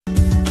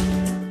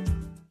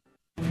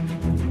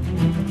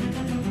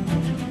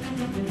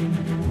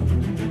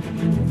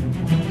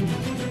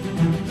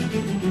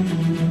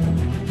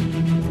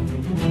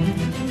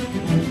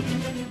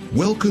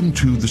Welcome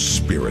to the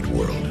spirit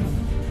world,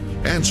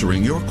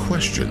 answering your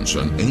questions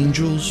on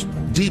angels,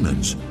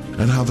 demons,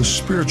 and how the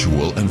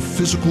spiritual and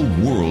physical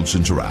worlds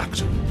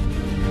interact.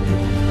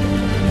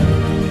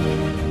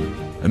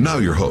 And now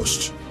your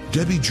hosts,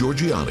 Debbie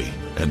Georgianni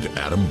and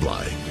Adam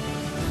Bly.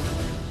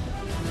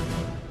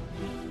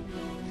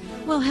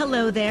 Well,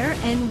 hello there,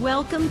 and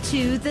welcome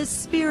to the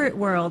Spirit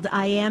World.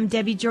 I am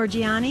Debbie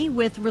Georgianni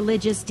with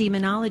religious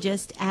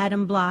demonologist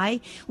Adam Bly.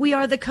 We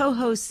are the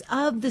co-hosts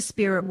of the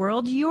Spirit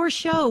World, your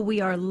show. We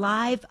are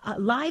live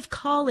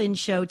call-in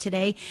show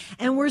today,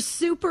 and we're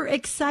super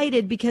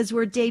excited because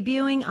we're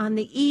debuting on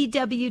the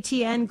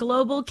EWTN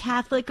Global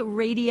Catholic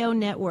Radio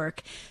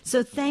Network.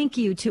 So thank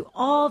you to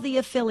all the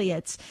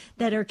affiliates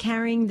that are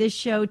carrying this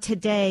show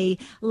today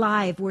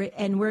live.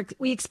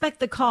 We expect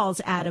the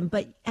calls, Adam.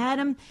 But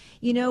Adam,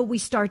 you know,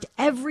 we start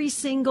every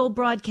single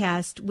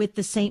broadcast with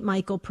the St.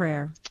 Michael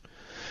prayer.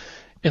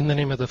 In the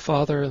name of the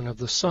Father, and of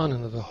the Son,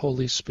 and of the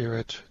Holy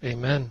Spirit.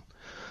 Amen.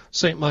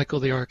 St.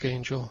 Michael the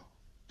Archangel,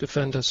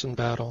 defend us in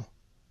battle.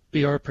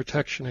 Be our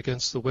protection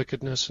against the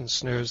wickedness and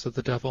snares of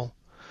the devil.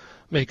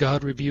 May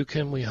God rebuke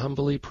him, we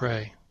humbly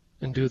pray.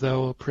 And do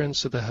thou, O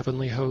Prince of the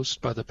heavenly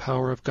host, by the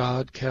power of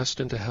God, cast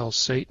into hell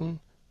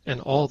Satan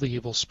and all the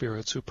evil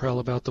spirits who prowl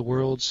about the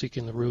world,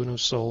 seeking the ruin of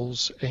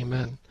souls.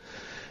 Amen.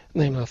 In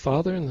the name of the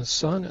Father, and the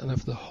Son, and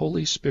of the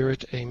Holy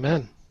Spirit.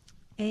 Amen.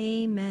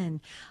 Amen.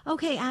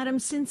 Okay, Adam,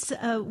 since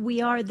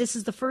this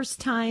is the first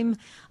time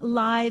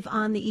live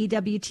on the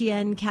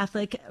EWTN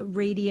Catholic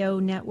Radio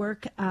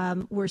Network,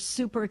 we're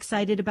super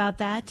excited about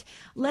that.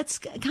 Let's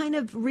kind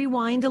of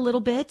rewind a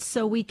little bit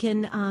so we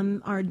can,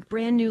 our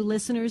brand new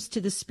listeners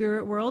to the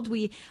Spirit World,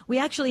 we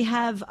actually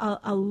have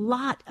a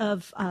lot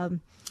of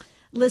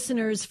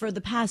listeners for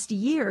the past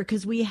year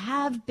because we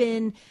have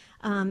been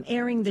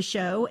airing the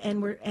show,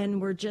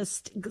 and we're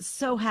just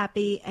so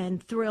happy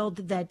and thrilled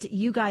that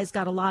you guys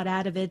got a lot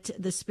out of it,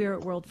 the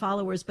Spirit World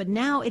followers. But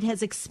now it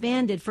has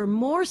expanded for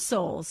more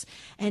souls,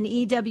 and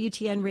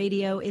EWTN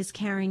Radio is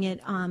carrying it,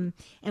 and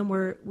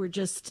we're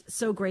just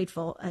so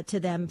grateful to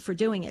them for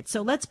doing it.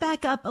 So let's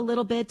back up a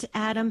little bit,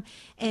 Adam.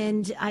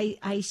 And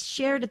I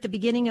shared at the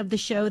beginning of the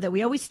show that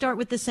we always start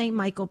with the St.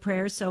 Michael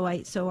prayer, so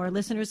our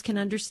listeners can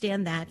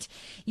understand that.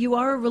 You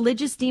are a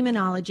religious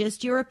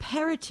demonologist. You're a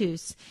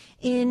peritus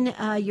in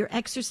your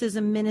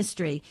exorcism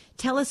ministry.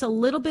 Tell us a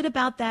little bit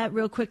about that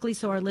real quickly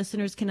so our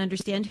listeners can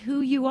understand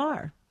who you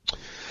are.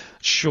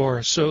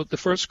 Sure. So the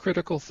first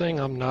critical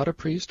thing, I'm not a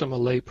priest, I'm a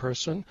lay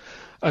person.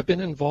 I've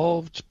been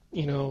involved,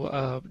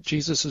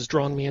 Jesus has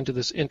drawn me into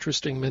this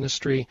interesting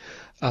ministry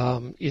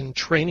in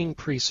training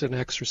priests in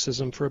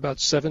exorcism for about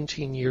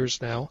 17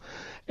 years now.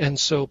 And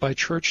so by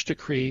church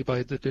decree,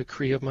 by the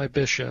decree of my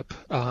bishop,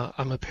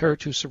 I'm a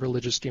peritus of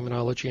religious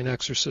demonology and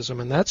exorcism.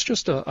 And that's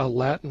just a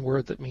Latin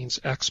word that means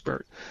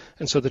expert.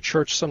 And so the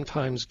church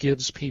sometimes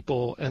gives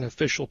people an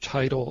official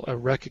title, a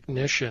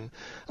recognition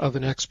of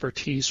an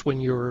expertise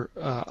when you're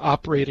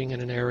operating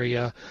in an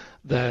area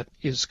that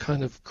is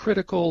kind of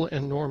critical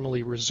and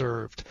normally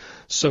reserved.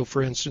 So,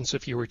 for instance,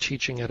 if you were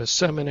teaching at a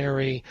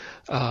seminary,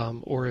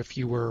 or if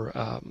you were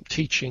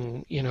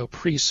teaching,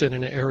 priests in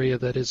an area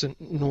that isn't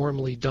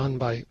normally done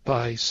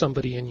by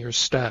somebody in your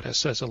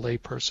status as a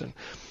layperson.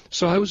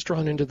 So I was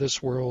drawn into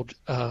this world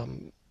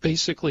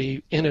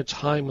basically in a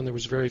time when there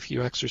was very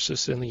few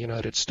exorcists in the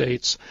United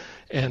States,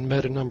 and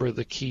met a number of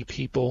the key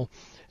people,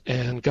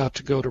 and got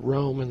to go to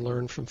Rome and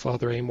learn from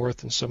Father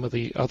Amorth and some of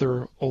the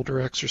other older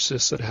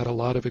exorcists that had a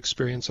lot of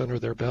experience under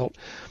their belt.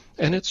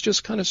 And it's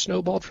just kind of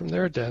snowballed from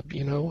there, Deb,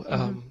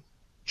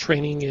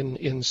 training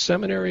in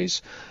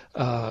seminaries,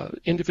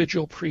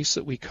 individual priests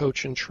that we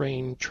coach and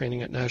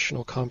training at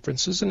national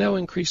conferences, and now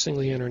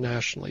increasingly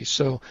internationally.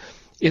 So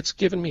it's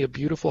given me a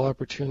beautiful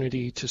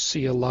opportunity to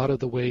see a lot of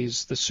the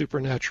ways the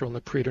supernatural and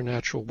the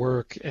preternatural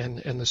work, and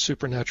the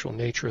supernatural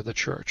nature of the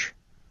church.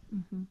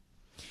 Mm-hmm.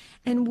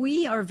 And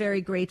we are very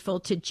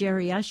grateful to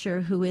Jerry Usher,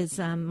 who is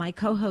my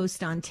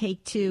co-host on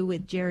Take Two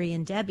with Jerry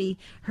and Debbie,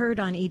 heard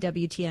on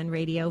EWTN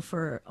Radio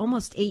for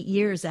almost 8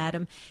 years,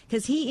 Adam,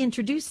 because he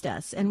introduced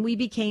us, and we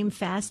became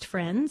fast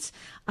friends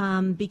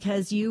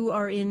because you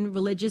are in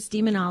religious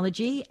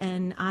demonology,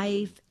 and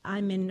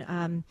I'm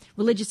in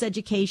religious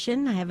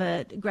education. I have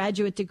a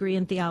graduate degree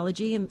in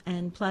theology,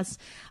 and plus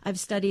I've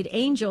studied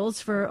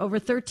angels for over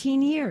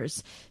 13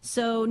 years.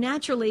 So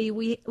naturally,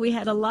 we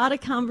had a lot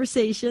of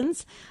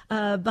conversations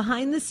behind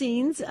the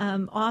scenes,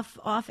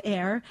 off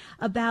air,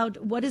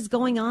 about what is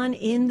going on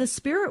in the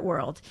spirit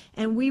world.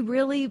 And we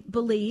really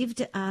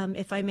believed,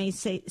 if I may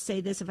say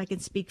this, if I can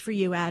speak for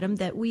you, Adam,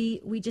 that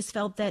we just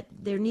felt that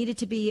there needed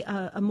to be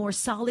a more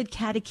solid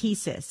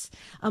catechesis,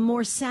 a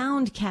more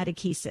sound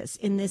catechesis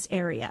in this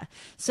area,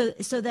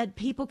 so that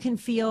people can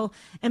feel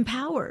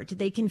empowered,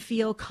 they can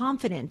feel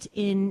confident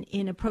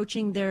in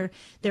approaching their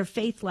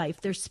faith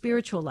life, their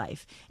spiritual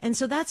life. And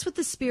so that's what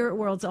the spirit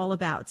world's all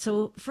about.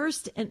 So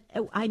first,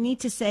 I need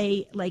to say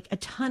a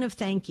ton of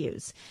thank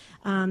yous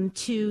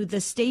to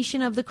the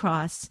Station of the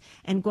Cross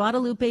and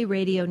Guadalupe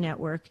Radio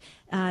Network,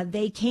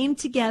 They came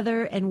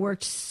together and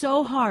worked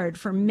so hard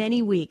for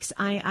many weeks.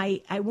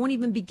 I won't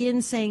even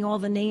begin saying all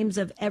the names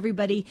of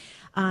everybody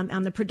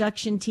on the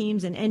production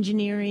teams and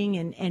engineering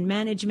and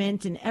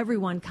management and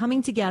everyone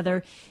coming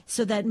together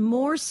so that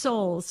more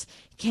souls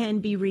can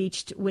be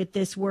reached with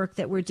this work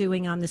that we're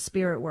doing on the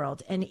spirit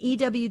world. And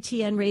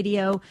EWTN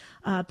Radio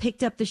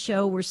picked up the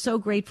show. We're so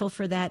grateful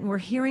for that. And we're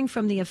hearing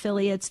from the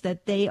affiliates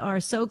that they are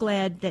so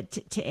glad that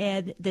to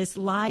add this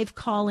live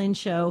call-in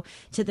show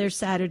to their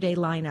Saturday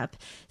lineup.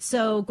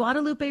 So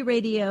Guadalupe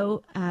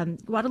Radio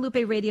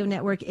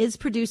Network is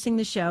producing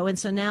the show. And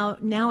so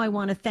now I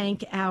want to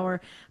thank our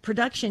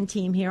production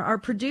team here. Our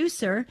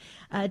producer,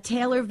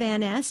 Taylor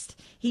Van Est,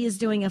 he is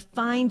doing a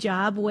fine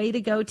job. Way to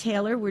go,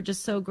 Taylor. We're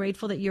just so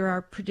grateful that you're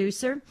our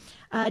producer.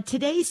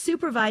 Today's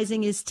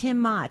supervising is Tim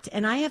Mott.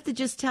 And I have to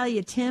just tell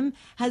you, Tim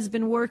has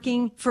been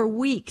working for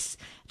weeks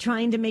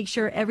trying to make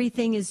sure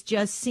everything is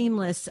just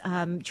seamless,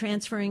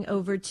 transferring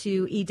over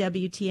to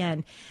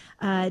EWTN.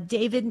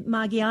 David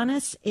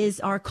Magianis is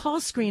our call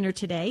screener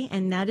today,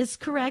 and that is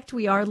correct.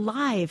 We are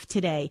live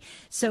today.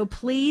 So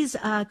please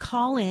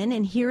call in,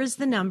 and here is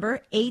the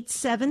number,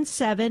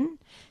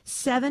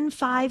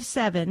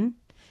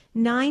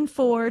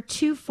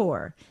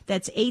 877-757-9424.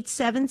 That's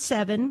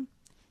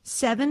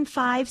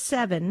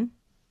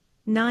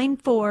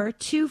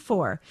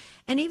 877-757-9424.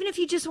 And even if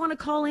you just want to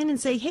call in and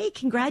say, hey,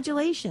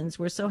 congratulations,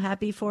 we're so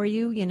happy for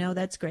you,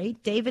 that's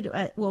great. David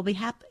will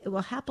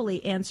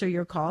happily answer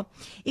your call.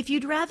 If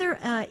you'd rather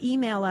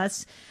email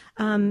us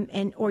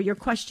or your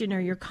question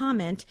or your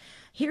comment,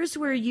 here's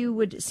where you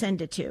would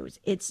send it to.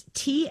 It's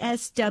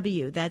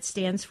TSW, that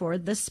stands for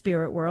The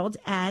Spirit World,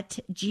 at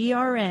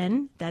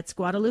GRN, that's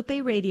Guadalupe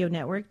Radio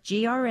Network,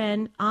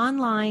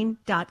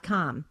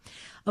 grnonline.com.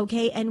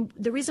 Okay, and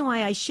the reason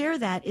why I share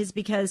that is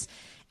because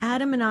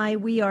Adam and I,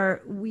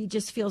 we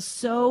just feel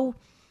so,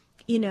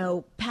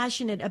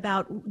 passionate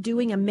about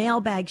doing a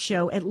mailbag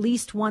show at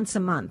least once a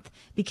month,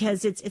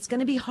 because it's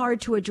going to be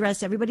hard to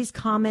address everybody's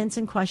comments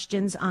and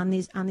questions on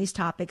these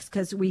topics,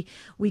 because we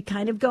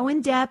kind of go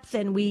in depth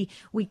and we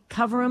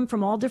cover them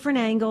from all different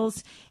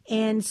angles.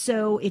 And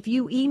so if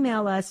you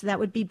email us, that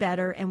would be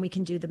better, and we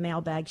can do the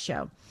mailbag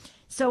show.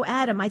 So,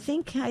 Adam, I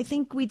think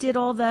we did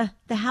all the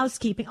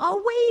housekeeping.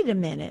 Oh, wait a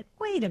minute,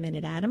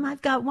 Adam.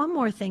 I've got one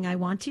more thing I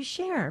want to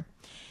share.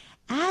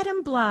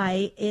 Adam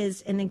Bly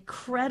is an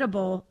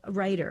incredible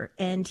writer,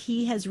 and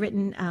he has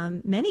written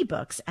many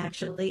books,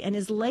 actually. And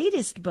his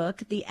latest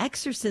book, The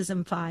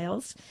Exorcism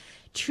Files,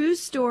 True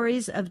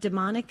Stories of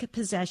Demonic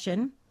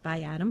Possession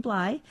by Adam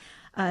Bly.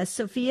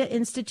 Sophia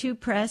Institute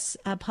Press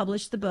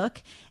published the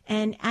book.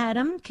 And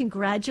Adam,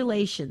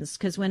 congratulations,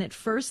 because when it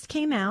first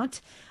came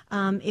out,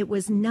 it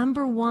was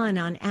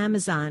 #1 on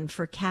Amazon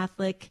for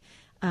Catholic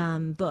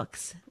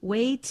books.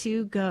 Way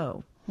to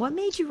go. What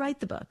made you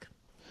write the book?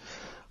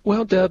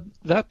 Well, Deb,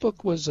 that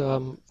book was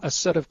a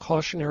set of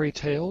cautionary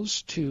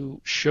tales to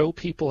show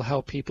people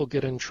how people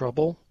get in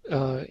trouble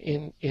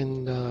in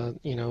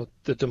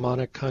the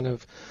demonic kind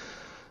of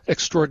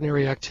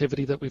extraordinary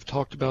activity that we've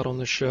talked about on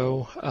the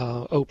show,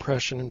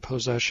 oppression and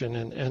possession.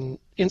 And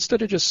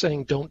instead of just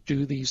saying don't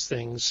do these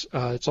things,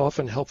 it's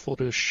often helpful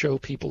to show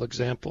people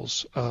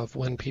examples of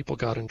when people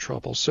got in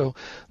trouble. So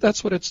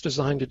that's what it's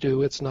designed to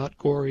do. It's not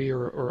gory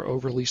or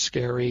overly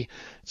scary.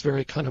 It's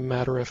very kind of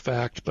matter of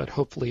fact, but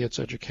hopefully it's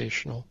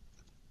educational.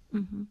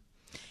 Mm-hmm.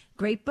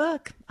 Great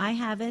book. I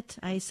have it.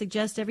 I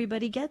suggest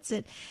everybody gets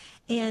it.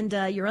 And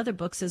your other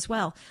books as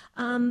well.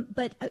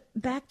 But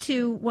back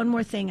to one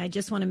more thing. I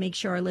just want to make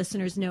sure our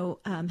listeners know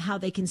how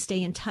they can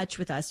stay in touch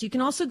with us. You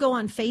can also go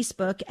on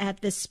Facebook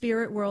at the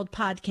Spirit World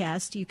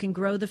Podcast. You can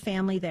grow the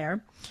family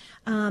there.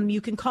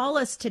 You can call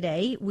us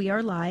today. We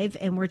are live,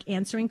 and we're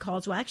answering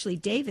calls. Well, actually,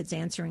 David's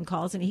answering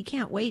calls, and he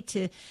can't wait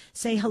to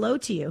say hello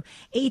to you.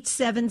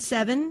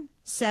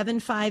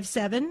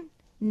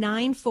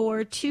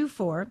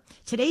 877-757-9424.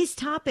 Today's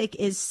topic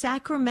is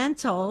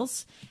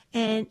Sacramentals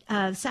and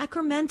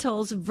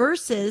Sacramentals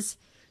versus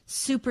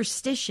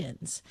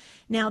superstitions.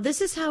 Now,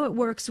 this is how it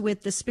works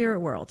with the spirit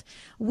world.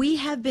 We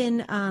have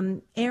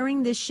been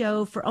airing this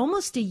show for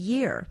almost a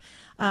year.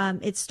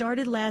 It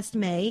started last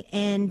May,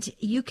 and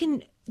you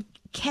can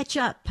catch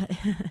up.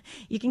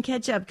 You can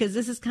catch up because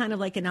this is kind of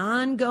like an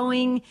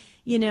ongoing,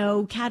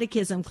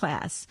 catechism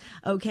class.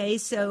 Okay,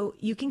 so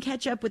you can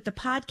catch up with the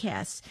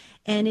podcasts,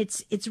 and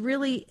it's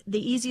really the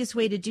easiest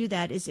way to do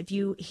that is if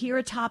you hear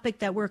a topic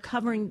that we're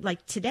covering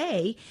like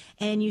today,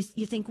 and you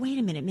think, wait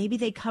a minute, maybe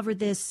they covered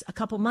this a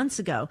couple months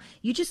ago.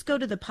 You just go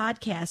to the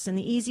podcast, and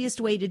the easiest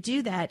way to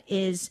do that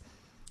is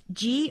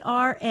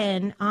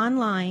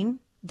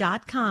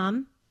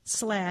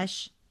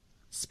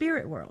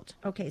grnonline.com/spiritworld.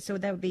 Okay, so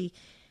that would be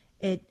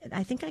it.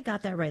 I think I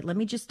got that right. Let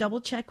me just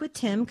double check with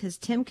Tim, because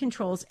Tim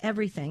controls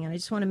everything, and I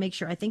just want to make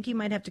sure. I think you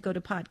might have to go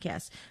to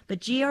podcasts,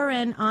 but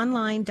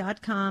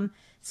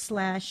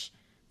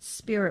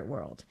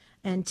grnonline.com/spiritworld.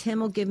 and Tim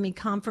will give me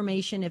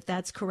confirmation if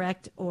that's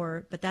correct,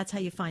 but that's how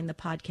you find the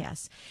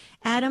podcast.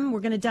 Adam, we're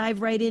going to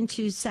dive right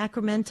into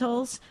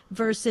Sacramentals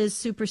versus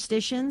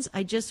Superstitions.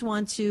 I just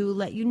want to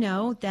let you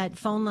know that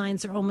phone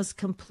lines are almost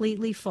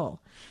completely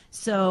full.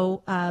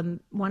 So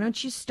why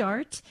don't you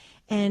start?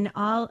 And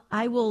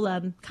I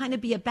will kind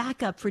of be a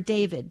backup for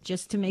David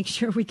just to make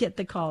sure we get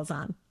the calls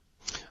on.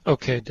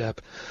 Okay,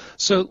 Deb.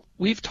 So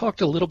we've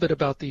talked a little bit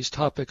about these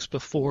topics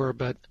before,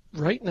 but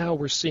right now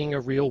we're seeing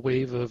a real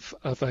wave of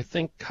I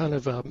think, kind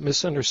of a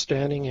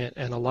misunderstanding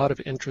and a lot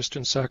of interest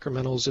in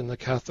sacramentals in the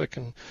Catholic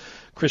and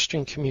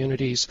Christian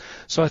communities.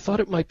 So I thought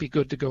it might be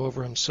good to go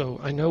over them. So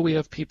I know we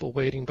have people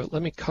waiting, but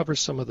let me cover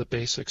some of the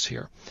basics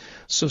here.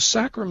 So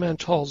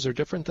sacramentals are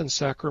different than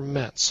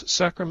sacraments.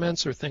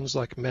 Sacraments are things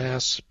like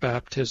Mass,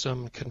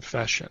 baptism,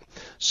 confession.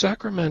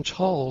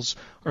 Sacramentals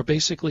are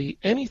basically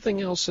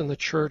anything else in the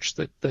church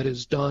that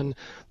is done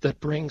that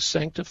brings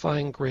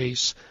sanctifying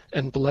grace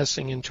and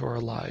blessing into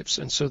our lives.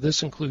 And so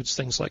this includes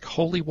things like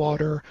holy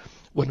water,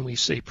 when we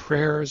say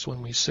prayers,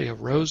 when we say a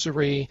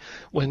rosary,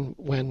 when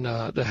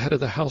the head of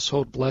the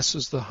household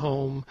blesses the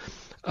home,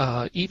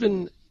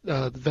 even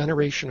the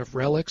veneration of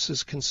relics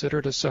is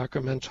considered a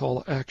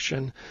sacramental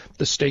action,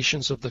 the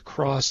Stations of the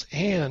Cross,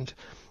 and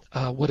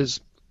what is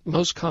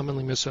most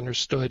commonly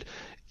misunderstood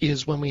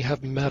is when we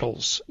have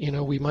medals. You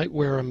know, we might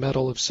wear a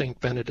medal of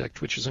St.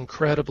 Benedict, which is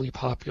incredibly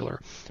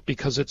popular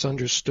because it's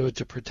understood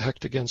to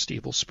protect against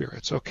evil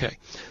spirits. Okay,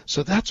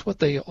 so that's what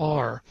they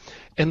are.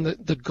 And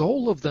the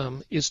goal of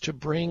them is to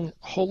bring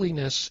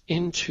holiness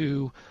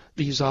into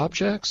these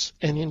objects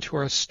and into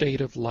our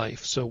state of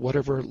life. So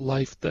whatever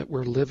life that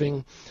we're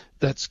living,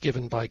 that's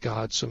given by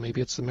God. So maybe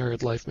it's the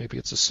married life, maybe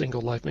it's a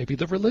single life, maybe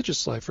the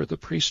religious life or the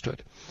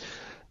priesthood.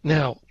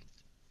 Now,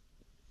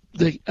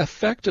 the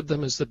effect of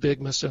them is the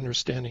big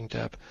misunderstanding,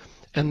 Deb.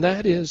 And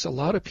that is, a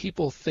lot of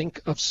people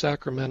think of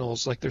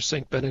sacramentals like their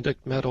St.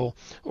 Benedict medal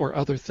or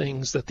other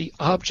things, that the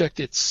object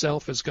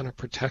itself is going to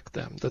protect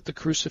them, that the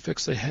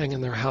crucifix they hang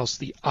in their house,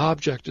 the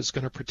object is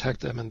going to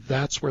protect them, and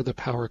that's where the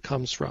power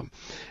comes from.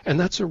 And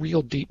that's a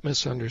real deep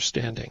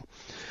misunderstanding.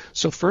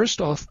 So first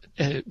off,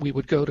 we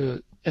would go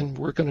to, and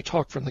we're going to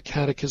talk from the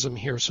Catechism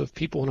here, so if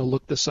people want to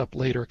look this up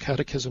later,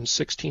 Catechism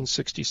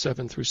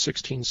 1667 through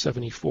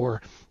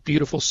 1674,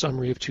 beautiful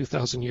summary of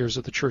 2,000 years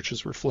of the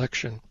Church's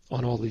reflection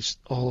on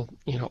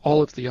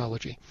all of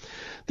theology.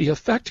 The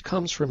effect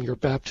comes from your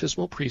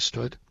baptismal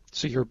priesthood.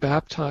 So you're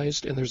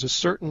baptized, and there's a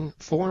certain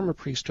form of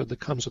priesthood that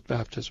comes with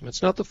baptism.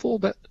 It's not the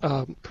full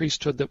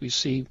priesthood that we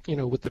see,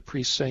 with the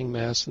priests saying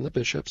Mass and the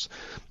bishops,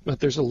 but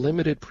there's a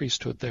limited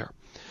priesthood there.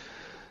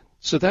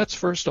 So that's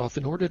first off.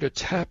 In order to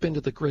tap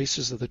into the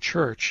graces of the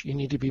Church, you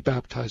need to be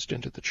baptized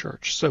into the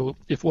Church. So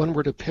if one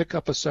were to pick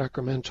up a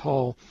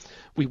sacramental,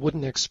 we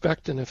wouldn't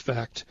expect an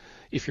effect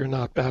if you're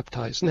not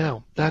baptized.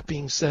 Now, that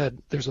being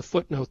said, there's a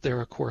footnote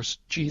there, of course.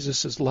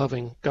 Jesus is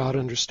loving. God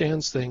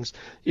understands things.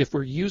 If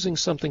we're using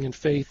something in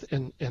faith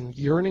and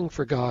yearning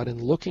for God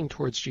and looking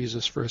towards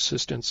Jesus for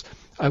assistance,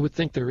 I would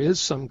think there is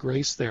some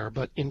grace there.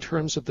 But in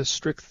terms of the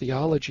strict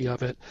theology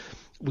of it,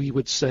 we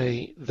would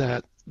say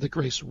that the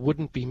grace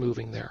wouldn't be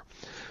moving there.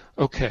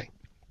 Okay.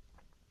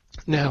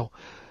 Now,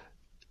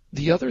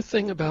 the other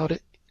thing about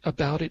it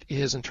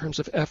is, in terms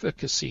of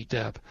efficacy,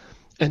 Deb,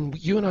 and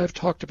you and I have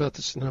talked about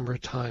this a number of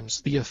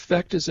times, the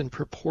effect is in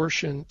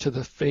proportion to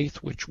the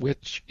faith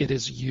which it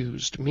is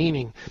used.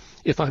 Meaning,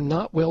 if I'm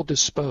not well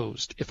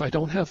disposed, if I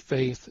don't have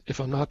faith, if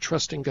I'm not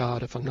trusting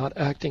God, if I'm not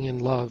acting in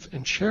love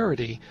and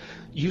charity,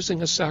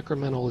 using a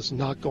sacramental is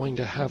not going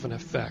to have an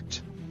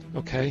effect.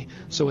 Okay?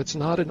 So it's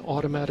not an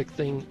automatic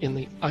thing in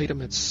the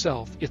item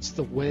itself. It's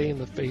the way and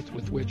the faith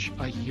with which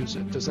I use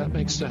it. Does that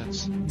make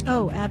sense?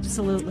 Oh,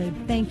 absolutely.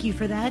 Thank you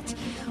for that.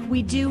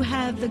 We do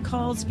have the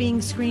calls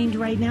being screened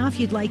right now. If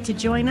you'd like to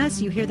join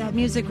us, you hear that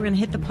music, we're going to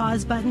hit the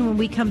pause button. When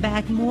we come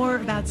back, more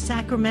about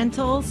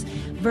sacramentals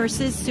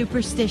versus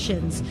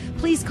superstitions.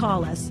 Please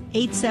call us,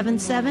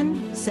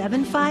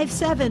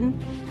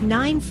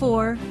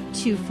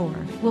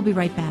 877-757-9424. We'll be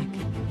right back.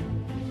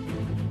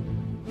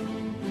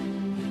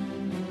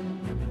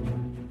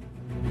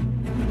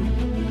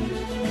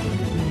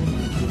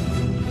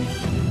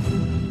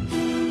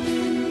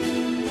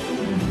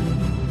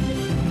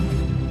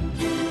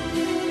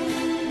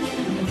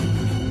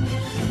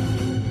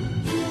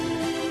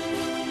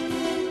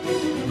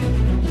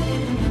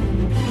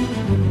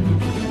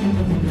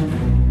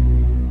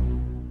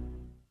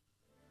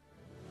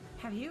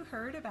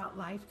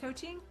 Life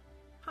coaching?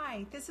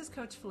 Hi, this is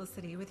Coach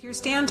Felicity with your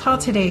Stand Tall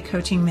Today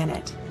Coaching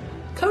Minute.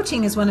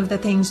 Coaching is one of the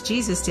things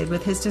Jesus did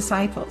with his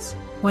disciples.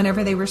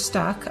 Whenever they were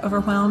stuck,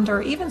 overwhelmed,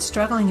 or even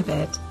struggling a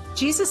bit,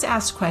 Jesus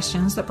asked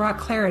questions that brought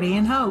clarity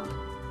and hope.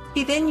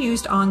 He then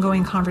used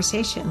ongoing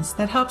conversations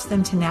that helps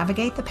them to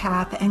navigate the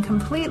path and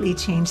completely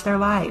change their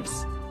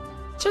lives.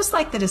 Just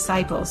like the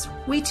disciples,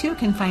 we too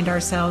can find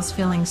ourselves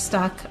feeling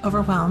stuck,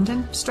 overwhelmed,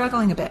 and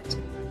struggling a bit.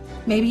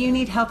 Maybe you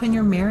need help in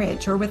your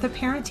marriage or with a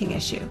parenting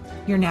issue.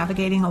 You're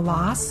navigating a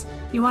loss,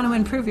 you want to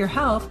improve your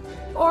health,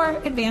 or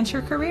advance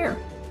your career.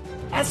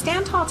 At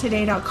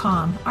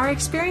StandTallToday.com, our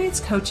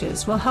experienced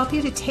coaches will help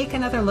you to take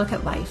another look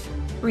at life,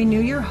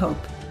 renew your hope,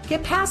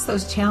 get past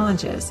those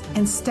challenges,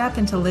 and step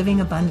into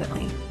living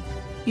abundantly.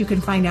 You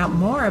can find out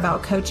more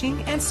about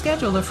coaching and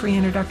schedule a free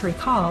introductory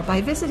call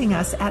by visiting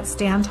us at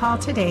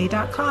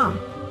StandTallToday.com.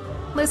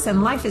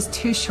 Listen, life is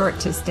too short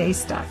to stay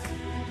stuck.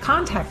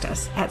 Contact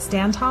us at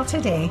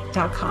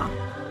StandTallToday.com.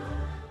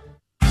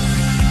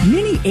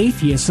 Many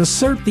atheists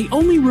assert the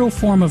only real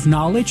form of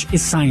knowledge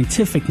is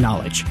scientific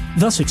knowledge,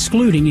 thus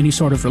excluding any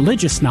sort of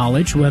religious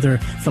knowledge, whether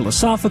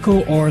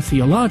philosophical or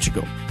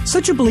theological.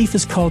 Such a belief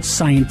is called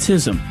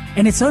scientism,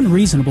 and it's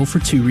unreasonable for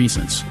two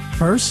reasons.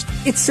 First,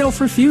 it's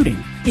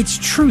self-refuting. Its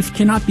truth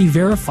cannot be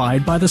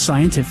verified by the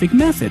scientific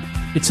method.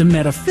 It's a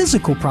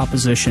metaphysical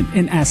proposition,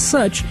 and as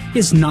such,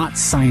 is not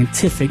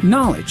scientific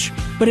knowledge.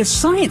 But if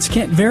science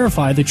can't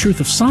verify the truth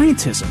of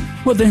scientism,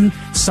 well then,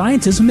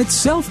 scientism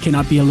itself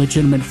cannot be a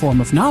legitimate form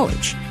of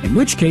knowledge, in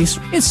which case,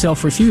 it's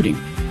self-refuting.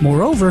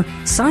 Moreover,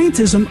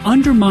 scientism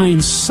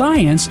undermines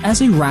science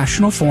as a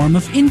rational form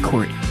of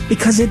inquiry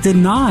because it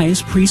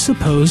denies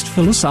presupposed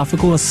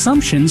philosophical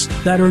assumptions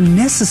that are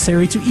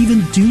necessary to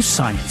even do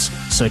science,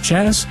 such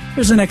as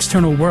there's an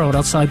external world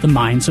outside the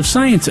minds of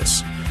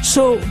scientists.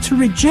 So, to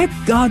reject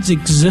God's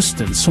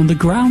existence on the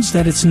grounds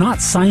that it's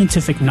not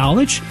scientific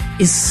knowledge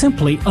is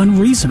simply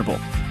unreasonable.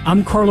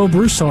 I'm Carlo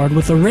Broussard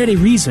with a ready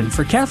reason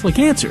for Catholic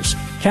Answers,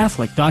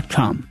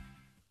 Catholic.com.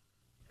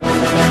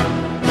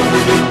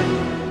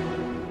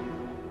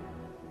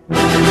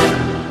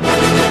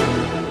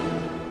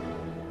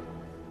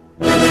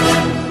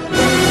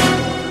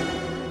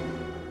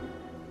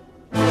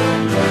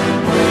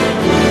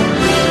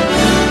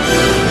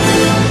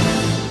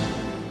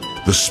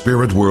 The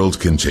Spirit World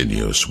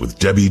continues with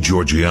Debbie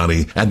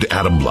Georgianni and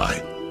Adam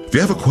Bly. If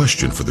you have a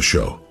question for the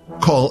show,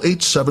 call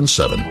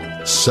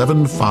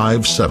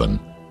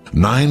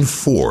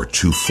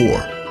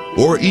 877-757-9424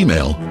 or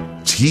email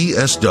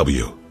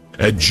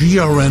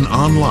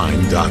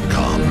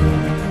tsw@grnonline.com.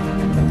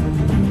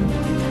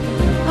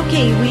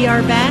 Okay, we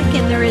are back,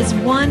 and there is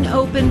one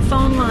open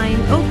phone line.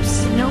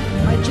 Oops, nope,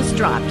 I just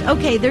dropped.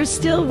 Okay, there's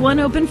still one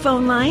open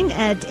phone line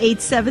at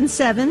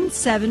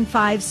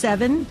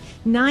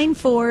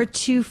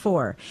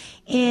 877-757-9424.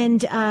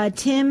 And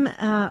Tim,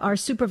 our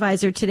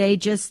supervisor today,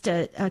 just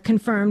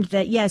confirmed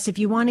that, yes, if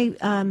you want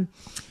to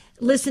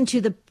listen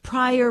to the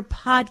prior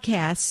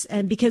podcasts,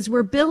 and because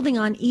we're building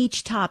on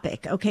each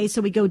topic, okay, so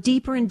we go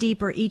deeper and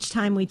deeper each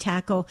time we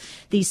tackle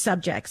these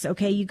subjects,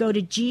 okay, you go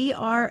to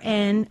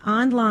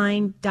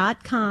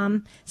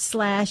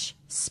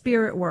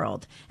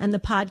grnonline.com/spiritworld, and the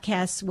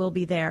podcasts will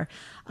be there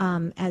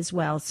as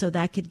well, so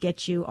that could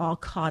get you all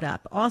caught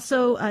up.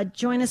 Also,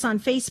 join us on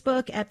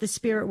Facebook at the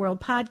Spirit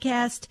World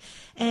Podcast,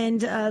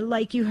 and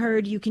like you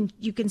heard, you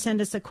can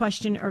send us a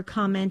question or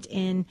comment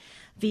in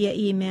via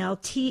email,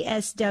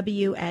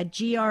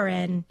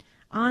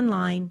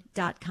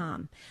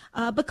 tsw@grnonline.com.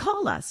 But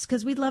call us,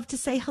 because we'd love to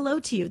say hello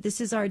to you. This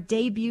is our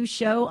debut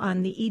show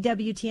on the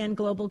EWTN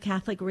Global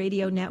Catholic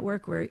Radio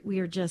Network, where we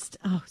are just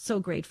so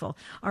grateful.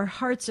 Our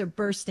hearts are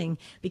bursting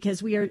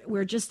because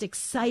we're just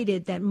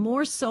excited that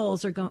more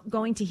souls are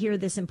going to hear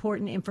this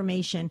important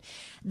information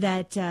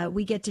that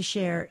we get to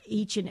share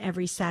each and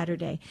every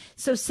Saturday.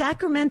 So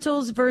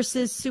Sacramentals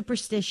versus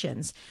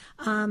Superstitions.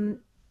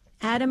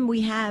 Adam, we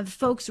have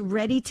folks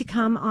ready to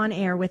come on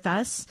air with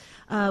us.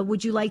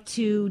 Would you like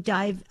to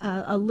dive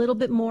a little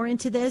bit more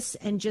into this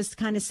and just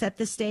kind of set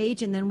the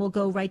stage, and then we'll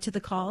go right to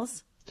the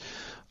calls?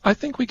 I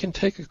think we can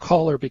take a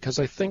caller, because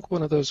I think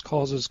one of those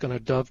calls is going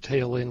to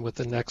dovetail in with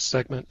the next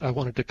segment I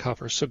wanted to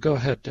cover. So go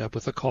ahead, Deb,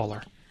 with a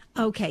caller.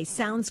 Okay,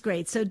 sounds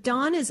great. So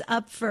Dawn is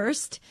up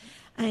first.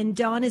 And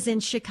Dawn is in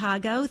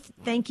Chicago.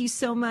 Thank you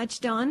so much,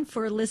 Dawn,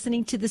 for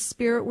listening to the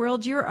Spirit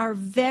World. You're our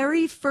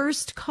very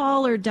first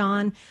caller,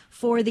 Dawn,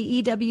 for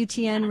the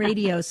EWTN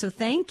radio. So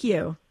thank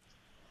you.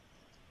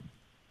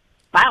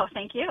 Wow,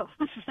 thank you.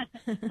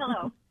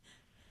 Hello.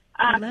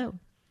 Hello.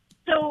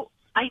 So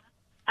I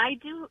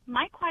do.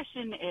 My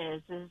question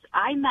is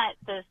I met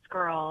this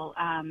girl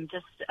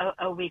just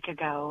a week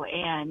ago,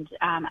 and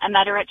I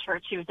met her at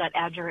church. She was at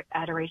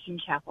Adoration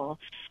Chapel.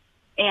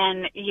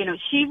 And, you know,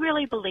 she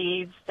really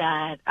believes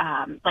that,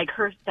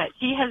 that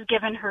she has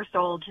given her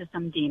soul to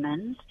some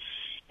demons,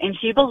 and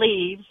she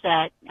believes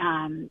that,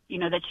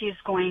 that she's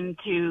going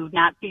to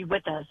not be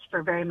with us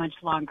for very much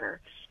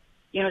longer.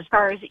 You know, as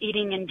far as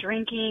eating and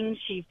drinking,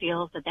 she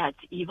feels that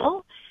that's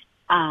evil.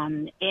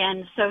 And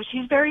so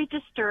she's very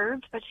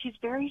disturbed, but she's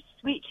very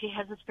sweet. She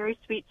has this very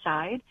sweet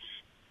side.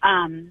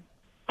 I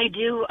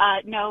do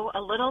know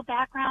a little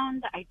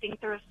background. I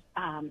think there's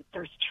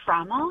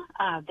trauma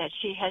that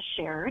she has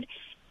shared.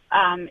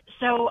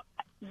 So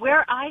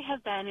where I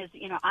have been is,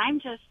 I'm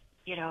just,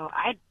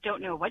 I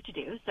don't know what to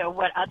do. So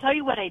I'll tell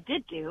you what I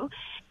did do,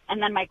 and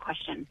then my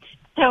question.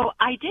 So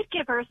I did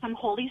give her some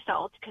holy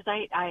salt, because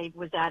I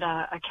was at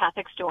a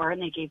Catholic store,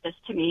 and they gave this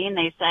to me, and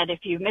they said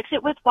if you mix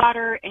it with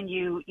water and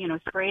you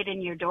spray it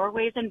in your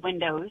doorways and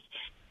windows,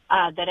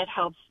 that it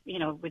helps,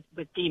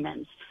 with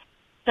demons.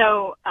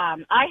 So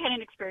I had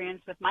an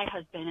experience with my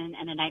husband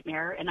and a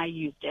nightmare, and I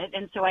used it,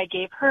 and so I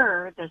gave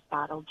her this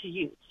bottle to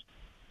use.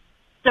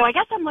 So I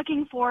guess I'm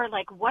looking for,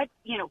 like, what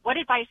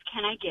advice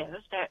can I give?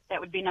 That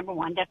would be number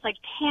one. That's, like,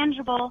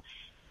 tangible,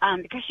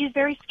 because she's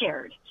very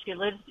scared. She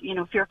lives,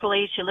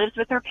 fearfully. She lives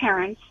with her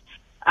parents,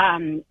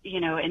 and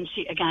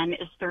she, again,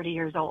 is 30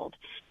 years old.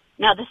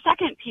 Now, the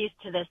second piece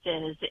to this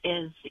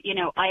is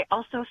I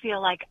also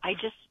feel like I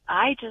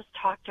just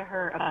talk to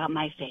her about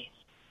my faith.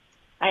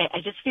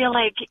 I just feel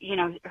like,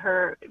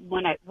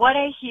 what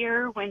I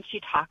hear when she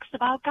talks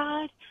about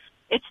God,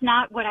 it's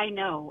not what I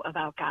know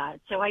about God.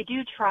 So I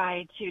do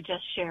try to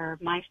just share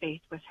my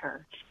faith with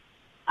her.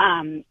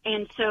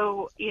 And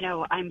so,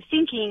 I'm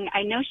thinking,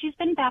 I know she's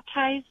been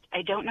baptized.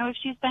 I don't know if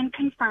she's been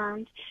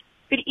confirmed.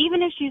 But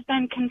even if she's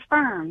been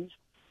confirmed,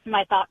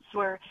 my thoughts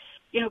were,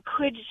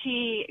 could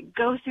she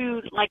go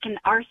through like an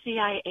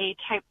RCIA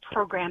type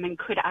program, and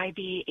could I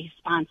be a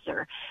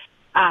sponsor?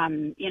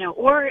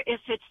 Or if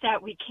it's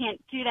that we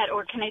can't do that,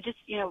 or can I just,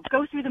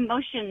 go through the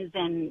motions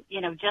and,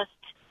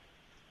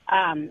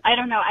 I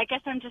don't know. I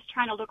guess I'm just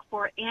trying to look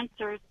for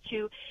answers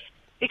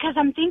because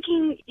I'm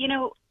thinking,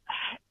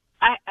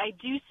 I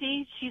do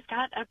see she's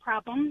got a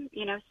problem,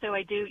 so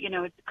I do,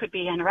 it could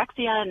be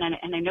anorexia,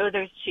 and I know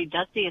she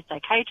does see a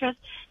psychiatrist.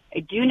 I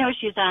do know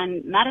she's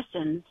on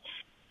medicines,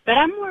 but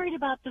I'm worried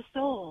about the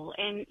soul,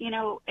 and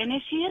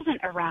if she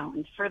isn't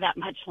around for that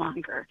much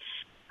longer,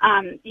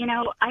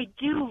 I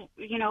do,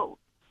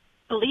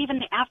 believe in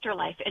the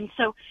afterlife. And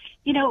so,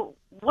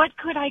 what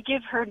could I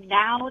give her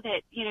now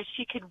that,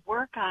 she could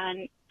work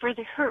on for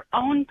her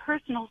own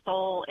personal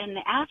soul in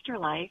the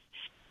afterlife,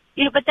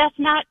 but that's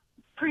not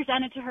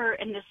presented to her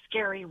in this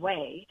scary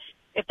way,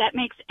 if that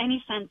makes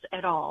any sense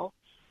at all.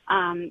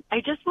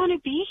 I just want to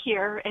be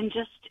here and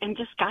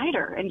just guide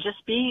her and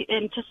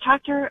just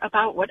talk to her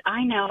about what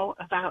I know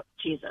about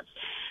Jesus.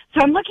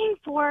 So I'm looking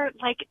for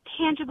like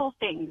tangible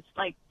things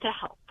like to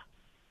help.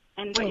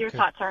 And what your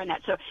thoughts are on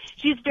that. So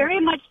she's very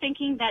much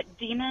thinking that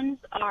demons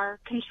are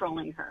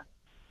controlling her.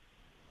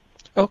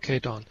 Okay,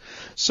 Dawn.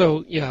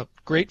 So, yeah,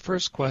 great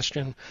first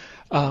question.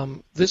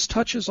 This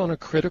touches on a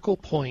critical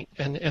point,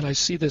 and I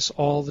see this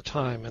all the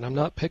time, and I'm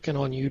not picking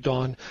on you,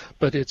 Dawn,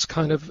 but it's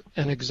kind of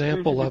an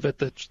example of it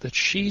that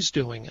she's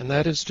doing, and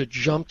that is to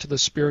jump to the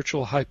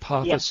spiritual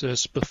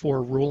hypothesis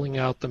before ruling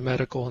out the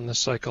medical and the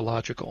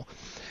psychological.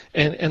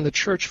 And the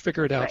church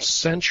figured out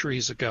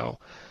centuries ago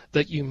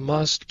that you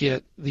must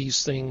get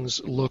these things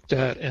looked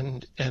at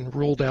and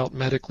ruled out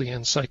medically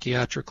and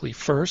psychiatrically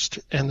first,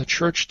 and the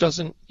church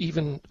doesn't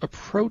even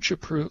approach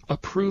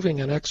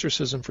approving an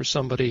exorcism for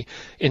somebody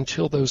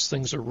until those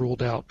things are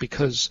ruled out,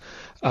 because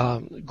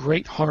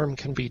great harm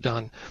can be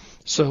done.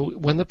 So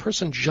when the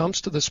person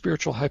jumps to the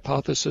spiritual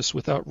hypothesis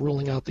without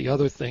ruling out the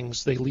other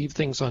things, they leave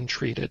things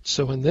untreated.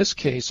 So in this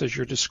case, as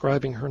you're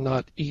describing her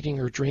not eating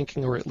or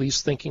drinking, or at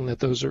least thinking that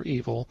those are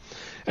evil,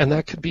 and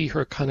that could be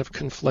her kind of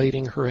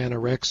conflating her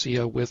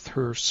anorexia with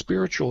her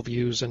spiritual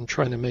views and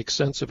trying to make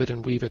sense of it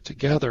and weave it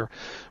together.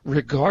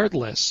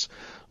 Regardless,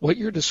 what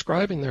you're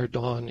describing there,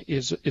 Dawn,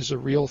 is a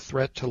real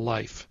threat to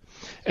life.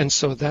 And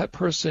so that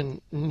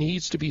person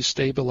needs to be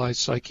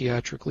stabilized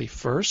psychiatrically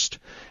first,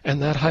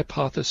 and that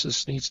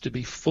hypothesis needs to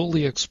be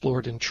fully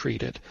explored and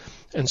treated.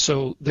 And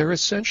so they're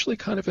essentially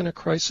kind of in a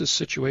crisis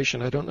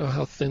situation. I don't know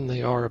how thin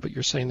they are, but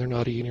you're saying they're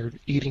not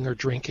eating or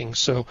drinking.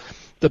 So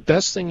the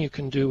best thing you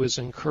can do is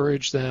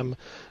encourage them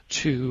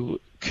to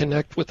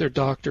connect with their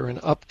doctor and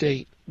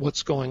update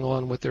what's going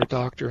on with their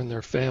doctor and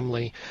their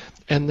family.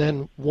 And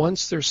then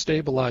once they're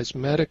stabilized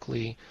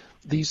medically,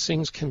 these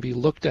things can be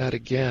looked at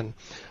again.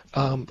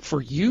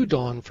 For you,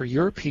 Dawn, for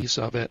your piece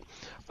of it,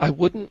 I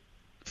wouldn't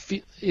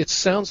feel, it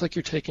sounds like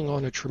you're taking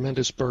on a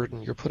tremendous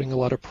burden. You're putting a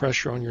lot of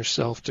pressure on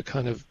yourself to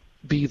kind of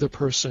be the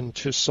person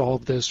to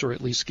solve this, or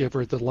at least give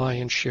her the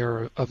lion's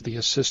share of the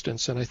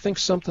assistance. And I think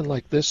something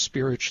like this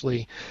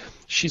spiritually,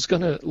 she's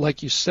going to,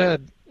 like you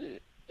said,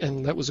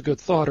 and that was a good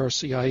thought,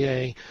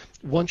 RCIA,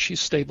 once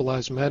she's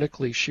stabilized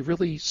medically, she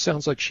really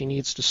sounds like she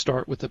needs to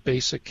start with a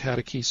basic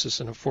catechesis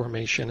and a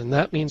formation, and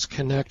that means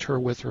connect her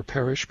with her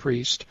parish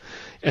priest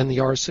and the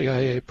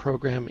RCIA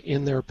program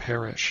in their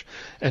parish.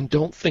 And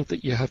don't think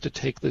that you have to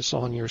take this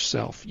on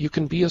yourself. You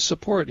can be a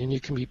support and you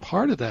can be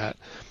part of that,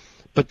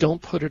 but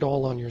don't put it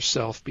all on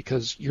yourself,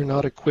 because you're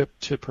not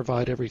equipped to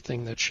provide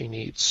everything that she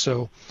needs.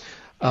 So,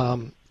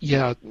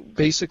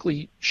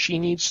 basically she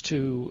needs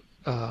to,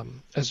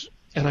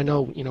 and I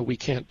know, we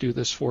can't do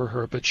this for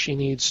her, but she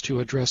needs to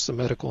address the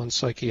medical and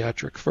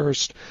psychiatric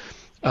first.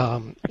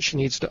 She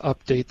needs to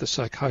update the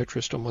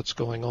psychiatrist on what's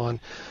going on.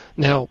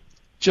 Now,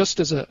 just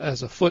as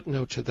a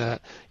footnote to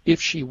that,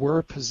 if she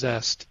were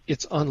possessed,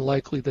 it's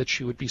unlikely that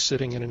she would be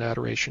sitting in an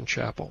adoration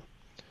chapel.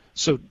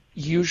 So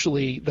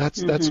usually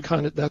that's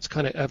kind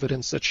of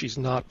evidence that she's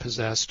not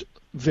possessed.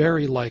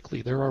 Very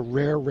likely. There are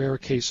rare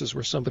cases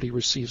where somebody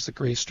receives the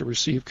grace to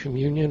receive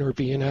communion or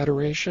be in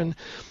adoration,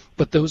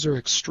 but those are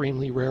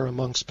extremely rare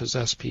amongst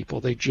possessed people.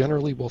 They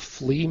generally will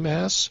flee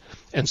Mass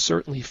and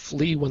certainly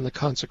flee when the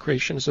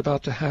consecration is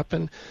about to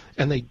happen,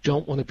 and they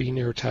don't want to be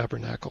near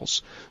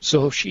tabernacles.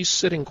 So if she's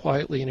sitting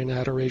quietly in an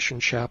adoration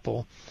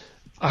chapel,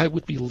 I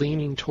would be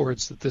leaning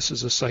towards that this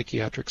is a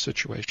psychiatric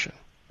situation.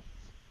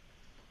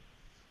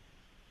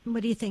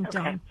 What do you think,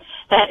 Okay. Dawn?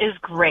 That is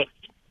great.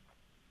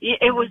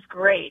 It was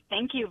great.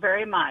 Thank you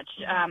very much.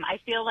 I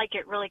feel like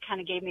it really kind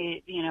of gave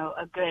me,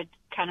 a good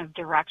kind of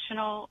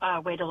directional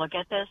way to look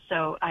at this.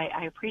 So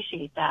I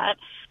appreciate that.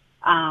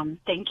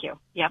 Thank you.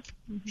 Yep.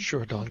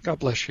 Sure, Dawn. God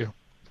bless you.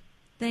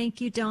 Thank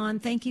you, Dawn.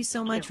 Thank you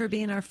so much for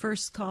being our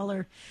first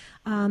caller.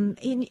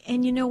 And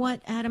you know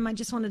what, Adam, I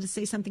just wanted to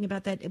say something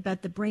about that,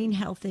 about the brain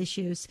health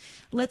issues.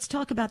 Let's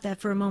talk about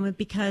that for a moment,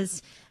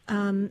 because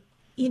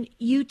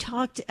you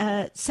talked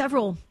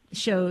several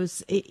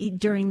shows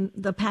during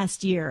the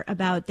past year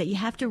about that you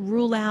have to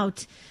rule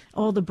out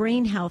all the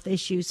brain health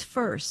issues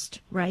first,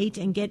 right?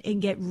 And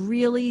get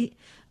really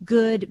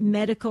good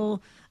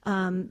medical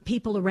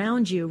people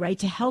around you, right,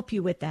 to help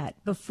you with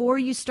that before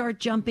you start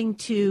jumping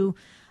to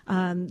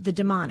the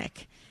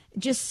demonic.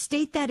 Just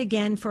state that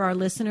again for our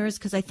listeners,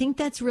 because I think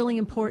that's really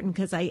important,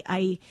 because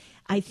I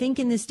think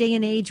in this day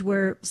and age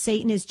where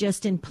Satan is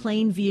just in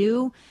plain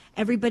view,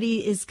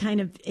 everybody is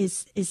kind of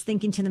is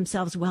thinking to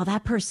themselves, well,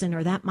 that person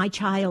or that my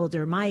child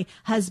or my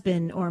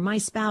husband or my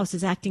spouse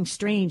is acting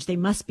strange. They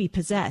must be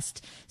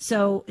possessed.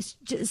 So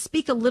just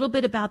speak a little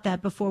bit about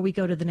that before we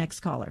go to the next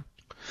caller.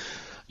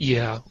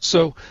 Yeah,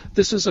 so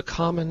this is a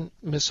common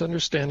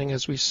misunderstanding,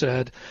 as we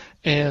said,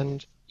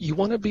 and you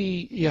want to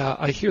be,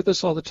 I hear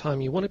this all the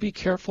time, you want to be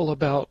careful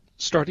about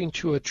starting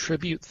to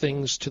attribute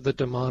things to the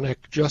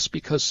demonic just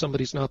because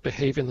somebody's not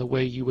behaving the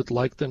way you would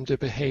like them to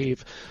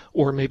behave,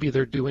 or maybe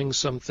they're doing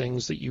some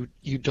things that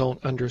you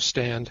don't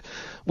understand.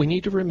 We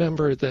need to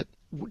remember that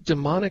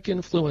demonic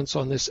influence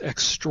on this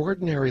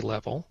extraordinary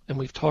level, and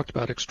we've talked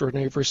about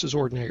extraordinary versus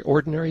ordinary.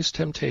 Ordinary is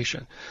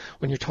temptation.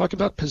 When you're talking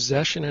about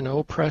possession and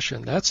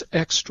oppression, that's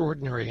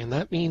extraordinary, and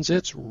that means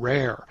it's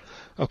rare.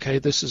 Okay,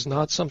 this is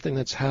not something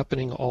that's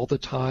happening all the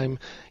time.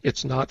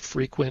 It's not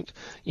frequent.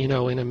 In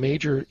a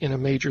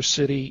major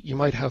city, you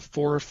might have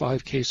 4 or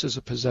 5 cases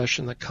of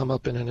possession that come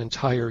up in an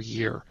entire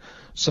year.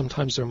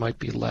 Sometimes there might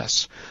be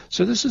less.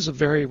 So this is a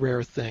very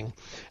rare thing,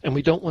 and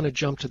we don't want to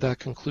jump to that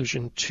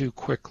conclusion too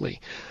quickly.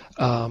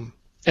 And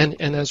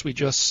as we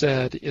just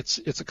said, it's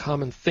a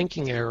common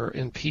thinking error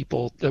in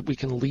people that we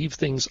can leave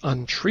things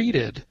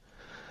untreated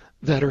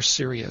that are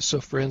serious.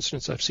 So, for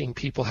instance, I've seen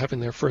people having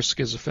their first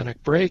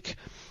schizophrenic break,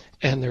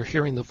 and they're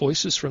hearing the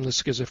voices from the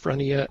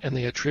schizophrenia, and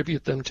they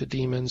attribute them to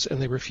demons,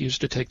 and they refuse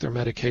to take their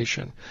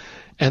medication.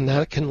 And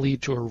that can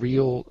lead to a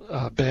real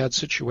bad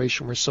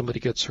situation where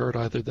somebody gets hurt,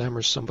 either them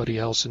or somebody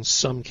else, in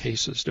some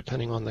cases,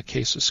 depending on the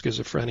case of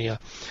schizophrenia.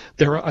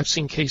 I've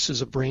seen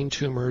cases of brain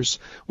tumors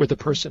where the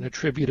person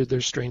attributed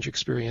their strange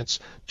experience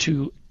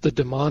to the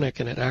demonic,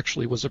 and it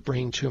actually was a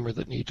brain tumor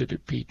that needed to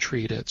be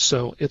treated.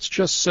 So it's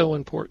just so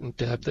important,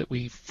 Deb, that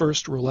we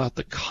first rule out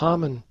the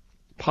common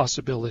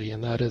possibility,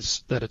 and that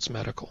is that it's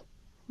medical.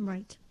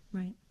 Right.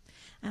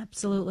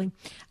 Absolutely.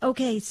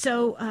 Okay,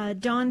 so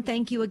Dawn,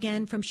 thank you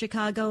again from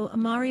Chicago.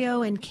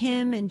 Mario and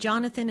Kim and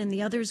Jonathan and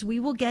the others, we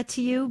will get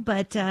to you,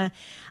 but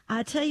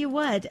I'll tell you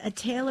what,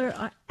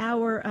 Taylor,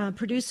 our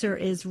producer,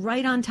 is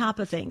right on top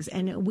of things,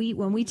 and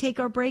when we take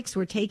our breaks,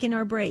 we're taking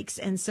our breaks,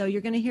 and so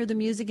you're going to hear the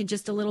music in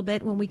just a little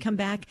bit. When we come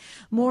back,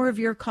 more of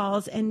your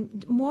calls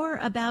and more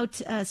about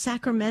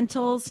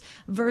sacramentals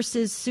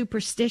versus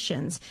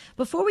superstitions.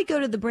 Before we go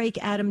to the break,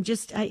 Adam,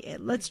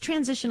 let's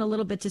transition a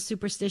little bit to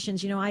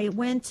superstitions. I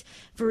went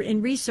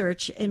in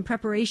research, in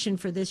preparation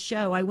for this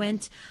show, I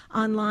went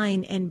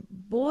online, and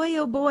boy,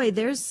 oh boy,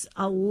 there's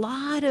a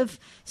lot of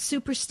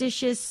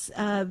superstitious,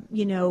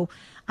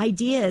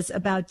 ideas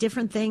about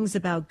different things,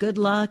 about good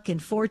luck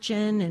and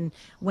fortune, and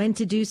when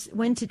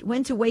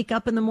to wake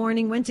up in the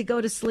morning, when to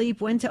go to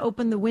sleep, when to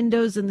open the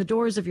windows and the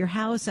doors of your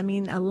house. I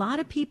mean, a lot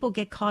of people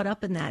get caught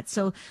up in that.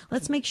 So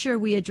let's make sure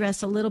we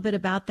address a little bit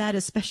about that,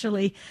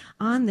 especially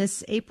on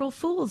this April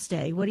Fool's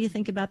Day. What do you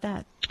think about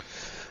that?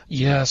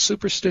 Yeah,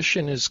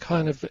 superstition is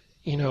kind of,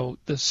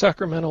 the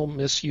sacramental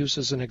misuse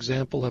is an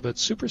example of it.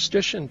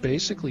 Superstition,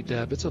 basically,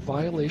 Deb, it's a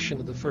violation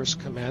of the first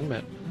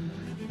commandment.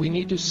 We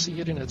need to see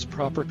it in its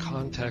proper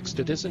context.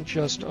 It isn't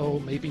just,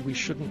 maybe we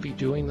shouldn't be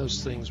doing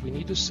those things. We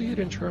need to see it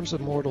in terms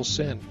of mortal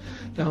sin.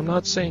 Now, I'm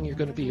not saying you're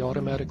going to be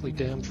automatically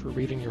damned for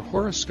reading your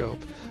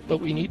horoscope, but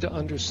we need to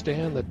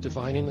understand that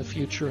divining the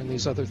future and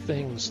these other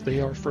things, they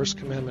are First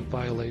Commandment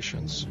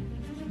violations.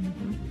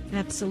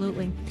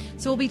 Absolutely.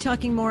 So we'll be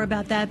talking more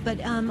about that. But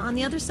on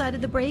the other side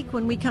of the break,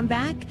 when we come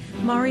back,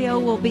 Mario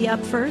will be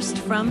up first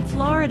from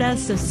Florida.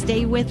 So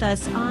stay with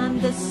us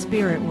on the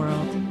Spirit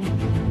World.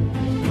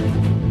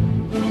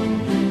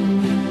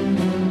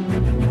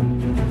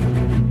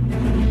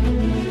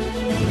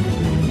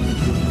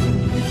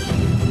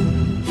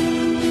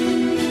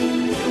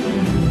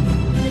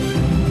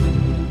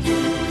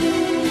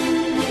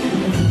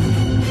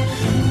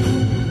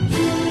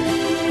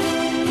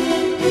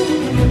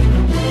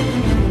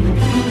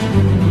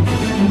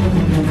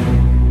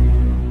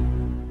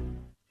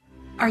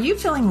 you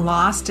feeling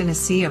lost in a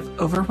sea of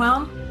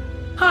overwhelm?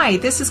 Hi,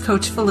 this is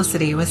Coach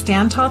Felicity with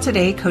Stand Tall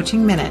Today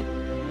Coaching Minute.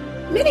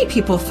 Many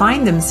people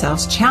find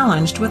themselves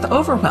challenged with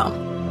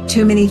overwhelm.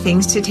 Too many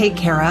things to take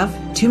care of,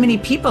 too many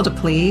people to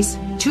please,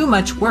 too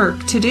much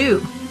work to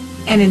do.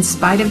 And in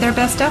spite of their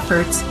best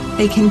efforts,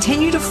 they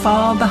continue to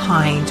fall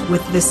behind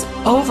with this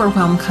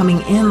overwhelm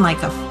coming in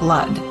like a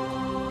flood.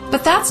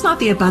 But that's not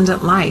the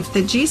abundant life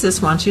that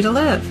Jesus wants you to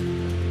live.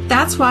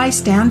 That's why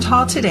Stand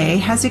Tall Today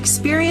has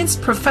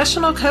experienced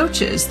professional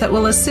coaches that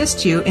will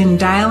assist you in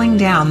dialing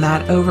down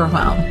that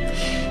overwhelm.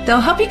 They'll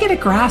help you get a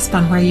grasp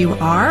on where you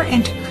are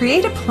and to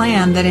create a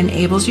plan that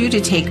enables you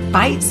to take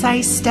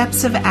bite-sized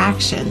steps of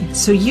action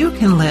so you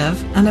can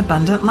live an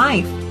abundant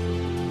life.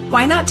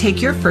 Why not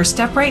take your first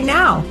step right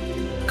now?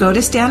 Go to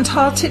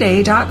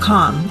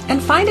standtalltoday.com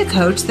and find a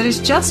coach that is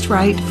just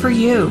right for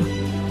you.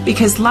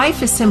 Because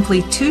life is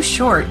simply too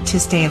short to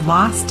stay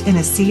lost in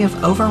a sea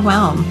of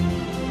overwhelm.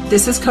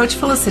 This is Coach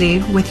Felicity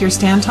with your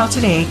Stand Tall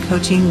Today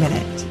Coaching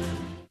Minute.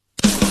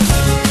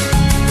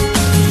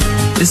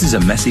 This is a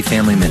Messy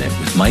Family Minute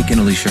with Mike and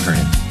Alicia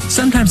Hernan.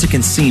 Sometimes it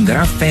can seem that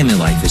our family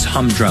life is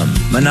humdrum,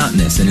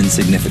 monotonous, and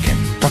insignificant.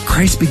 But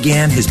Christ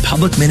began his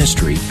public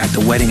ministry at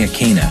the wedding at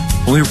Cana.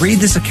 When we read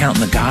this account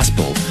in the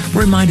gospel,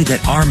 we're reminded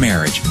that our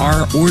marriage,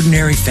 our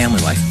ordinary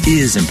family life,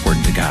 is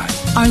important to God.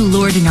 Our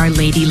Lord and Our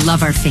Lady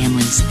love our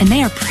families, and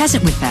they are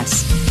present with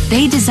us.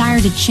 They desire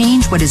to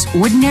change what is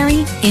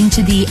ordinary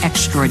into the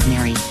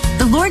extraordinary.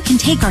 The Lord can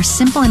take our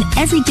simple and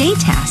everyday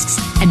tasks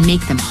and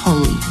make them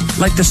holy.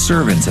 Like the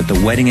servants at the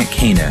wedding at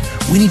Cana,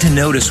 we need to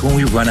notice when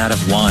we run out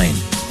of wine,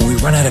 when we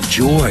run out of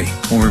joy,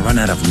 when we run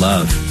out of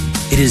love.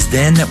 It is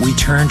then that we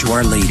turn to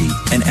Our Lady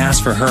and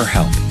ask for her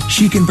help.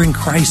 She can bring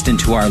Christ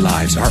into our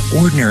lives, our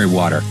ordinary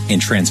water,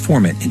 and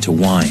transform it into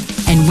wine.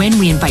 And when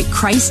we invite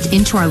Christ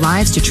into our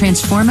lives to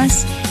transform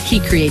us, he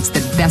creates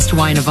the best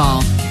wine of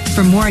all.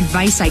 For more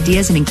advice,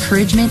 ideas, and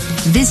encouragement,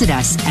 visit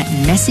us at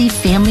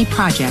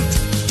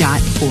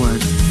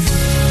messyfamilyproject.org.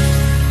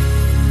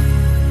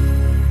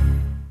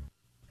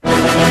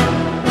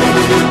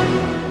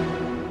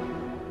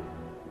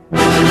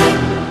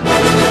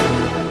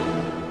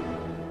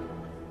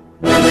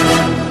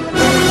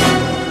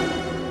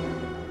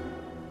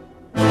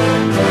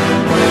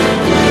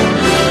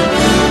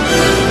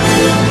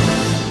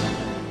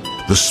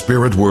 The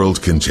Spirit World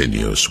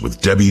continues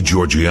with Debbie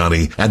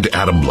Georgianni and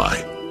Adam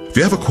Bly. If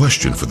you have a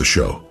question for the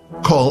show,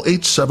 call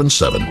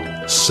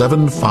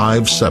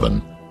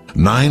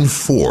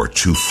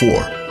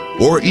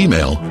 877-757-9424 or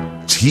email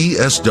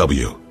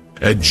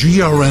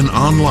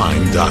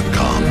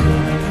tsw@grnonline.com.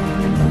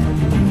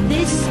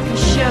 This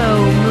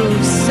show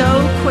moves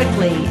so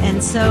quickly,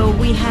 and so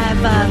we have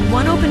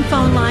one open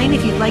phone line.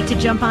 If you'd like to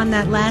jump on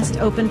that last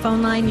open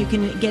phone line, you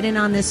can get in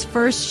on this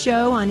first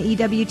show on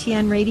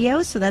EWTN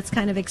Radio, so that's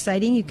kind of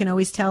exciting. You can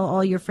always tell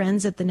all your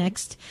friends at the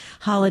next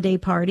holiday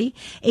party.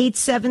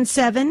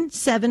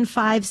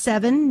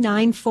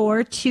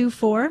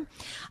 877-757-9424.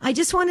 I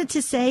just wanted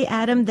to say,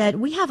 Adam, that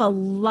we have a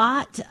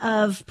lot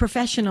of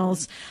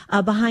professionals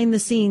behind the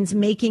scenes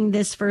making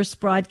this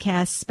first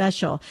broadcast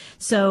special.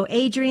 So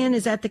Adrian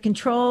is at the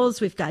controls.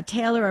 We've got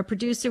Taylor, our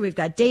producer. We've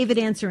got David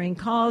answering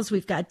calls.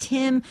 We've got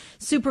Tim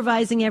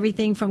supervising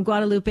everything from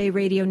Guadalupe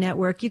Radio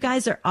Network. You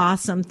guys are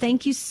awesome.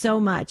 Thank you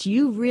so much.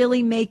 You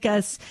really make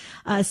us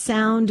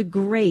sound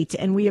great,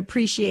 and we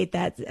appreciate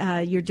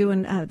that. You're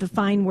doing the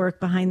fine work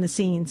behind the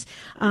scenes.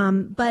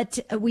 But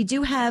we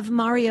do have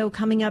Mario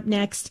coming up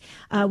next.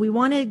 We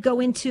want to go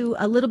into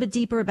a little bit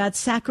deeper about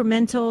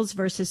sacramentals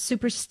versus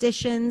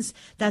superstitions.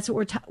 That's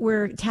what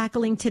we're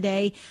tackling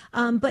today.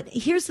 But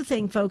here's the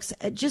thing, folks,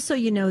 just so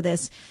you know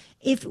this.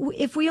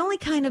 If we only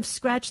kind of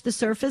scratch the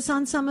surface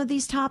on some of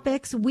these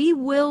topics, we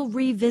will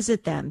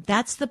revisit them.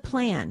 That's the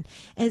plan.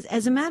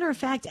 As a matter of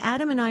fact,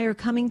 Adam and I are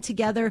coming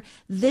together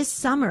this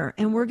summer,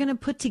 and we're going to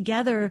put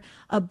together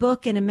a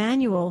book and a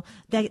manual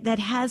that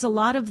has a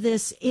lot of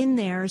this in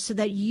there so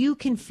that you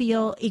can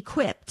feel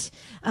equipped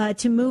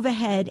to move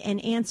ahead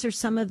and answer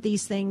some of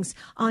these things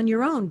on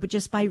your own, but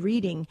just by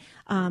reading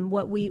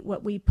what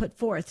we put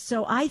forth.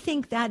 So I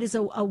think that is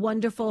a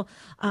wonderful,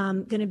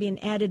 going to be an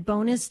added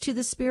bonus to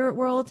the spirit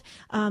world.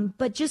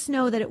 But just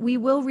know that we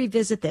will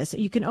revisit this.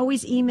 You can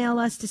always email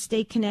us to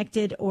stay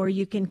connected, or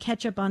you can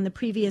catch up on the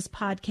previous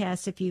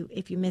podcasts if you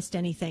missed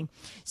anything.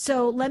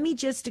 So let me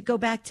just go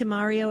back to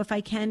Mario, if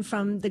I can,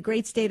 from the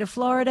great state of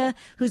Florida,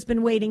 who's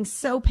been waiting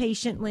so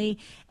patiently.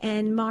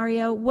 And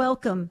Mario,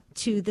 welcome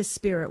to the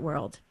spirit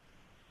world.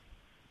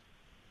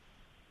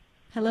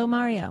 Hello,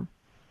 Mario.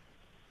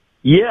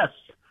 Yes.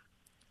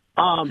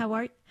 How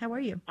are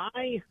you?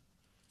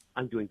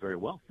 I'm doing very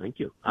well, thank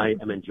you. I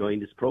am enjoying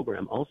this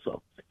program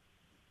also.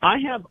 I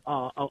have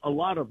a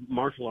lot of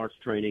martial arts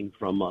training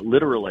from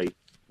literally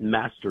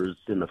masters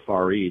in the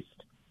Far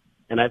East,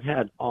 and I've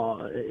had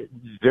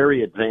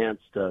very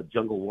advanced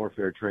jungle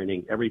warfare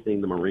training,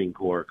 everything the Marine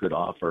Corps could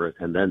offer,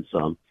 and then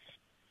some.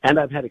 And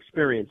I've had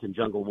experience in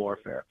jungle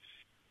warfare.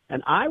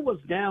 And I was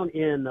down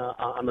in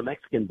on the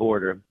Mexican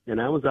border,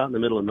 and I was out in the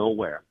middle of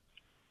nowhere,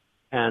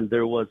 and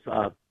there was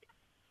a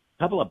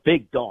couple of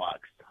big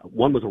dogs.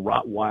 one was a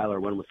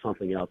Rottweiler, one was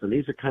something else, and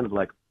these are kind of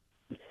like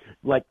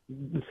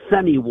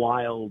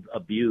semi-wild,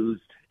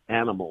 abused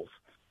animals.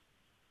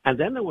 And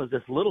then there was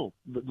this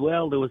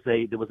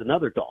there was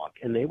another dog,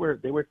 and they were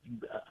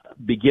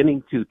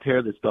beginning to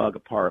tear this dog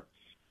apart.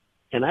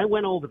 And I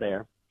went over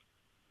there,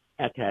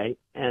 okay,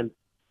 and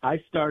I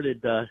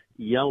started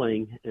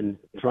yelling and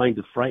trying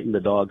to frighten the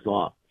dogs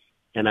off,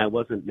 and I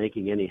wasn't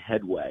making any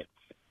headway.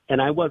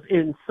 And I was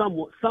in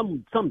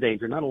some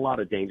danger, not a lot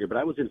of danger, but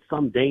I was in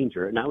some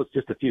danger, and I was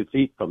just a few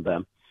feet from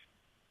them.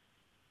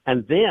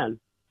 And then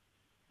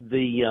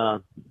I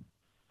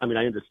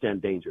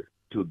understand danger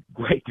to a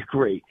great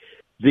degree.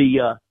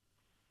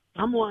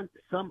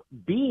 Some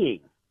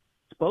being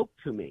spoke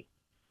to me,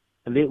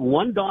 and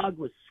one dog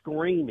was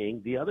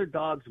screaming, the other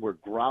dogs were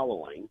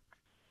growling.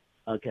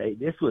 Okay,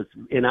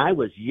 and I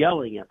was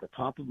yelling at the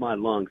top of my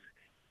lungs,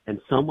 and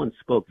someone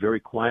spoke very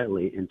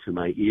quietly into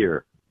my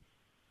ear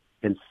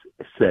and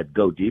said,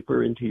 "Go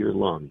deeper into your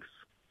lungs."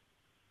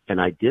 And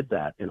I did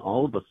that, and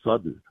all of a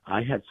sudden,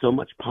 I had so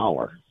much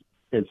power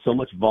and so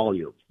much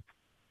volume,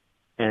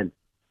 and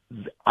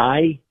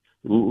I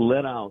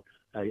let out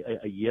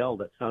a yell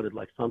that sounded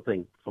like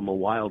something from a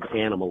wild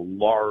animal,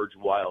 large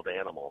wild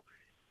animal,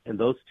 and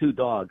those two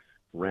dogs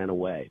ran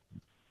away.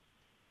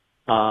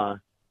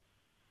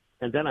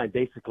 And then I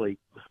basically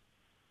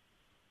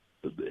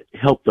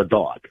helped the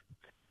dog.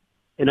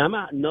 And I'm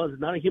out, no, there's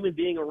not a human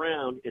being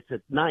around. It's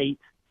at night.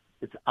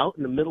 It's out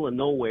in the middle of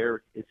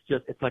nowhere.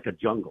 It's like a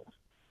jungle.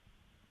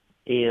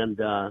 And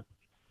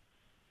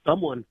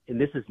someone, and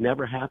this has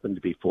never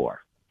happened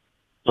before,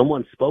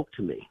 someone spoke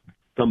to me.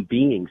 Some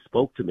being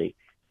spoke to me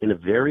in a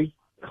very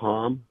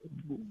calm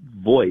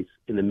voice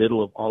in the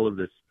middle of all of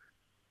this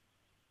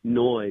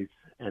noise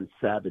and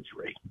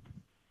savagery.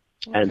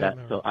 Okay, and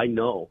so I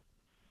know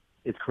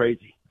it's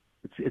crazy.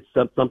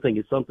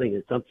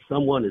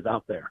 Someone is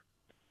out there.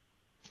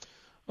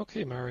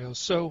 Okay, Mario.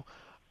 So,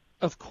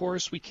 of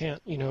course, we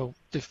can't,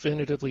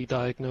 definitively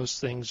diagnose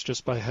things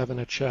just by having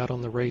a chat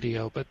on the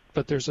radio,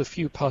 but there's a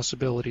few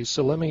possibilities.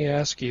 So let me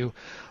ask you,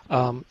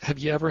 have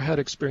you ever had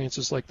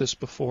experiences like this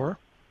before?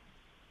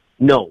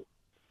 No.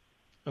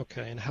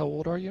 Okay, and how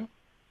old are you?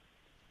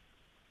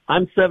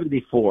 I'm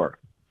 74.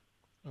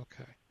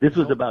 Okay. This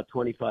was about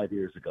 25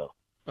 years ago.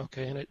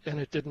 Okay, and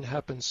it didn't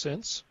happen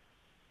since?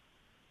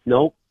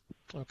 Nope.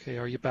 Okay,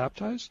 are you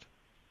baptized?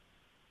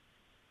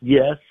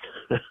 Yes.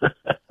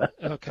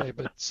 Okay,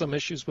 but some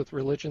issues with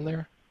religion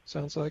there,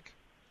 sounds like?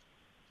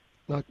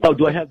 Do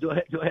I have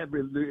issues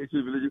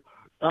with religion?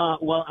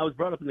 Well, I was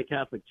brought up in the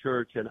Catholic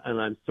Church, and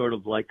I'm sort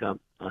of like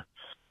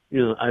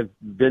I've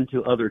been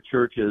to other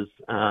churches,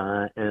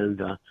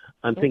 and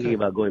I'm thinking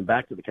about going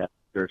back to the Catholic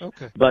Church.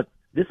 Okay. But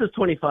this is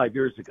 25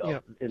 years ago,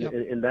 Yep.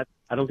 And that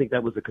I don't think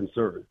that was a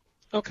concern.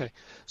 Okay.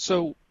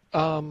 So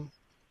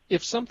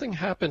if something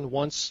happened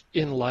once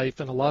in life,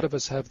 and a lot of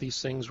us have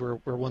these things where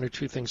one or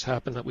two things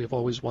happen that we've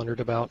always wondered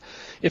about,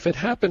 if it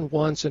happened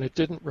once and it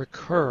didn't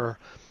recur,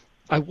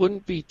 I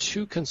wouldn't be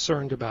too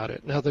concerned about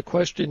it. Now, the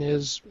question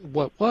is,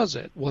 what was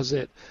it? Was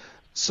it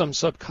some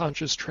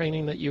subconscious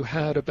training that you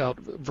had about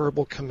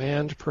verbal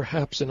command,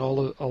 perhaps in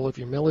all of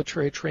your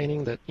military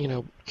training that,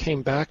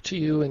 came back to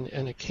you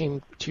and it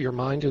came to your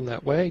mind in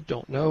that way?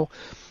 Don't know.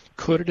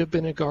 Could it have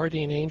been a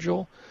guardian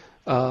angel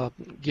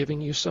giving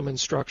you some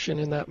instruction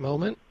in that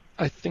moment?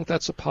 I think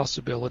that's a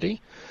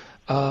possibility.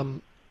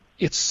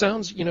 It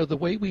sounds, the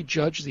way we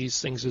judge these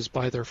things is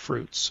by their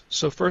fruits.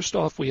 So first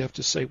off, we have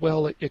to say,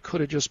 well, it could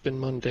have just been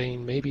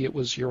mundane. Maybe it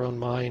was your own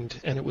mind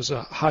and it was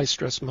a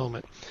high-stress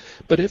moment.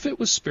 But if it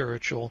was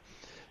spiritual,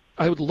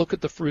 I would look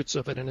at the fruits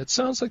of it. And it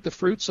sounds like the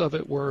fruits of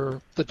it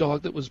were the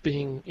dog that was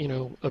being,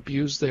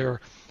 abused there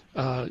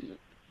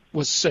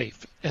was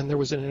safe, and there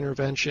was an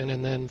intervention,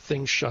 and then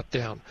things shut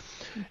down.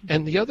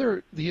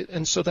 Mm-hmm.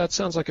 And so that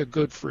sounds like a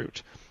good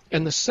fruit.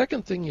 And the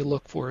second thing you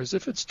look for is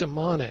if it's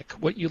demonic,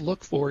 what you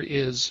look for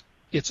is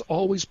it's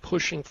always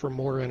pushing for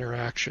more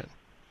interaction.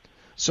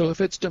 So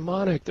if it's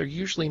demonic, they're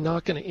usually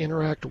not going to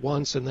interact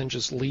once and then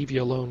just leave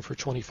you alone for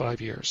 25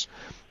 years.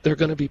 They're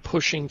going to be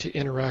pushing to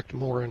interact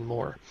more and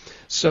more.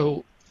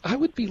 So I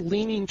would be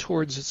leaning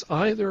towards it's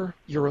either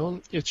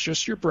it's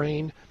just your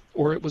brain,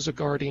 or it was a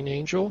guardian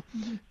angel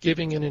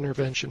giving an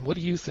intervention. What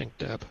do you think,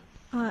 Deb?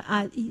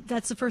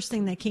 That's the first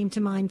thing that came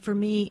to mind for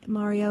me,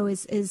 Mario,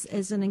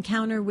 is an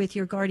encounter with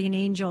your guardian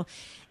angel.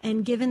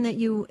 And given that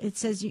it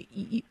says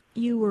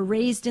you were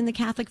raised in the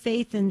Catholic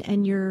faith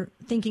and you're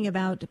thinking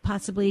about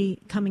possibly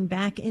coming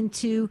back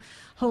into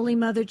Holy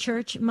Mother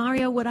Church,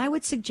 Mario, what I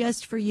would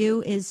suggest for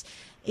you is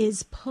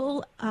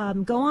go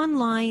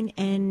online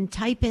and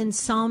type in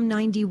Psalm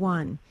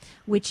 91,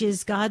 which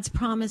is God's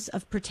promise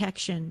of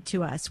protection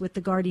to us with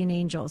the guardian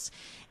angels,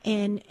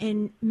 and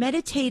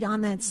meditate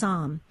on that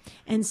psalm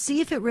and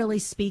see if it really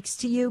speaks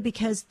to you,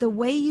 because the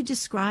way you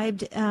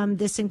described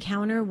this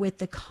encounter with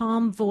the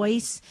calm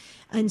voice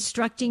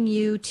instructing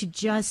you to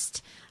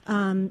just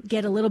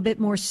get a little bit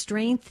more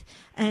strength,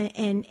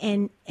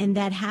 and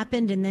that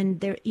happened, and then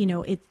there,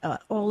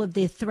 all of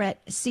the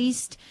threat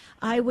ceased.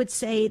 I would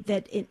say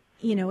that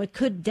it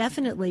could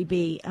definitely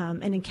be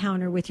an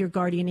encounter with your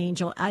guardian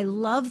angel. I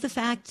love the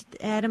fact,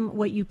 Adam,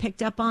 what you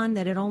picked up on,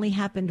 that it only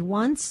happened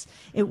once.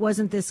 It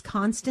wasn't this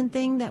constant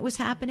thing that was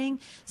happening.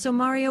 So,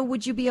 Mario,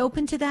 would you be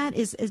open to that?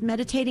 Is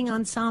meditating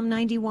on Psalm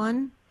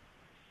 91?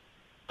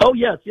 Oh,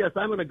 yes.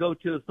 I'm going to go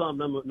to Psalm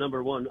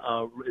number 1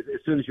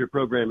 as soon as your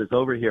program is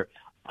over here.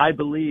 I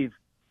believe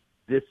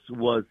this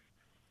was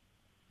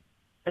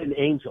an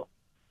angel.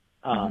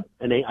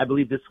 And I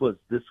believe this was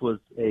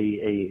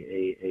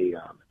a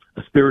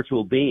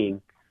spiritual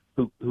being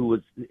who was,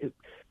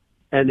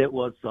 and it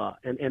was,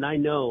 and I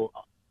know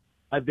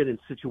I've been in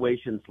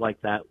situations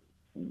like that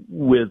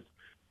in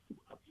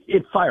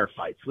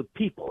firefights with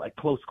people at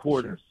close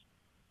quarters.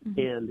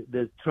 And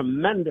the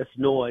tremendous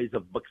noise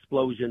of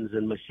explosions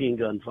and machine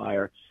gun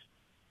fire,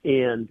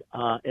 and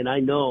I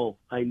know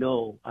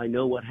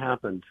what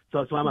happened.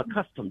 So I'm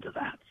accustomed to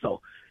that.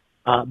 So,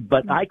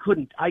 but I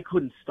couldn't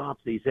stop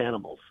these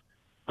animals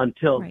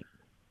until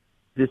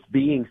this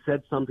being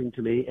said something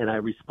to me, and I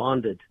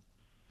responded.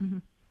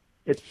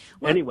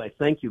 Anyway,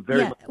 thank you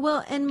very much.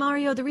 Well, and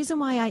Mario, the reason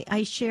why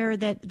I share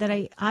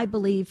that I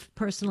believe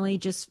personally,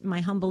 just my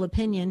humble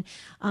opinion,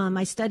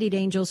 I studied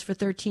angels for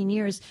 13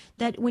 years,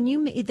 that when you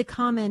made the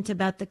comment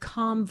about the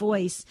calm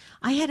voice,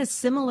 I had a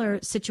similar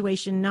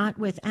situation, not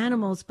with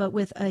animals, but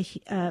with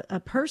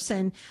a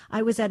person.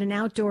 I was at an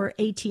outdoor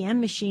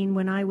ATM machine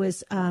when I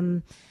was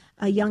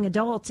a young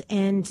adult,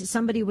 and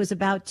somebody was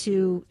about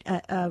to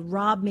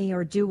rob me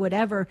or do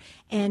whatever,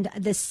 and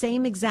the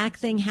same exact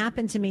thing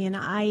happened to me, and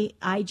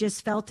I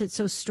just felt it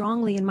so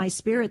strongly in my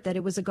spirit that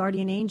it was a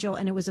guardian angel,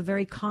 and it was a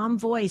very calm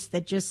voice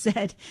that just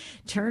said,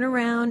 turn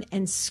around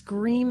and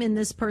scream in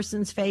this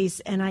person's face,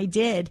 and I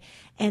did,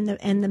 and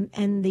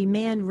the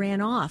man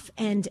ran off,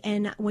 and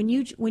when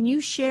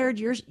you shared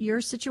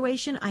your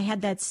situation, I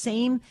had that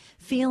same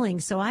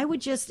feeling. So I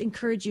would just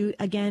encourage you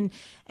again,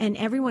 and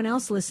everyone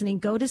else listening,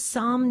 go to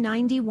Psalm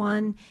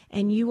 91,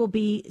 and you will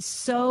be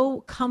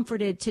so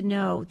comforted to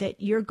know that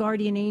your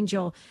guardian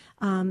angel,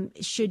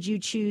 should you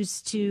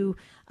choose to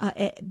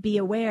be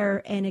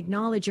aware and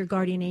acknowledge your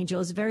guardian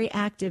angel, is very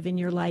active in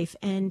your life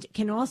and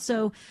can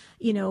also,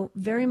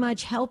 very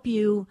much help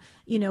you,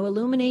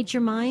 illuminate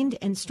your mind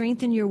and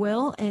strengthen your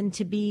will, and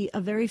to be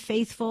a very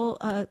faithful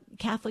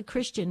Catholic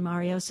Christian,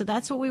 Mario. So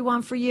that's what we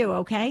want for you,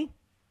 okay?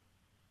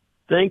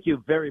 Thank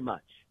you very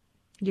much.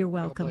 You're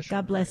welcome.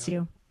 God bless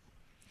you.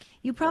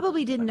 You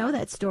probably didn't know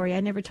that story.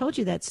 I never told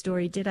you that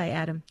story, did I,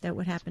 Adam? That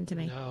what happened to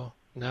me?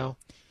 No.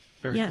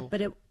 Very cool.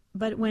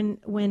 But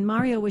when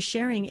Mario was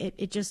sharing,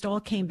 it just all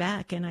came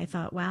back, and I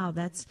thought, wow,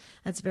 that's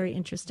very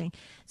interesting.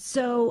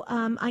 So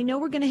I know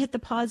we're going to hit the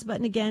pause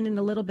button again in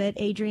a little bit.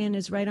 Adrian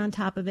is right on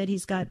top of it.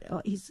 He's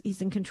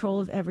in control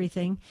of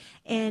everything,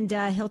 and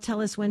he'll tell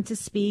us when to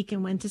speak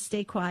and when to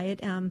stay quiet,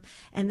 and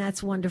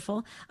that's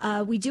wonderful.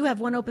 We do have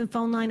one open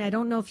phone line. I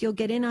don't know if you'll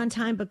get in on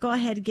time, but go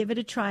ahead, give it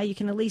a try. You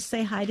can at least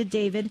say hi to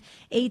David,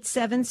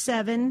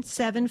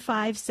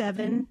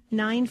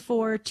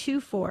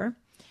 877-757-9424.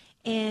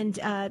 And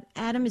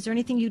Adam, is there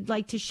anything you'd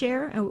like to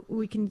share?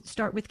 We can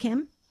start with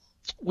Kim.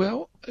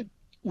 Well,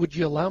 would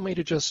you allow me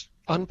to just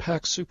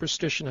unpack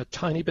superstition a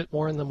tiny bit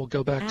more, and then we'll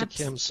go back to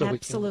Kim so we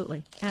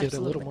can get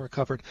a little more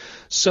covered.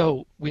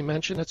 So we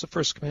mentioned it's a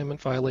First Commandment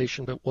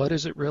violation, but what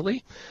is it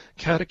really?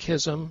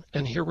 Catechism,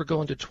 and here we're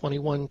going to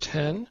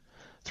 2110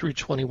 through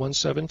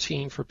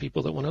 2117 for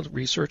people that want to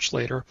research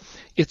later.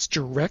 It's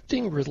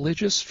directing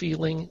religious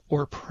feeling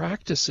or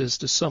practices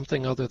to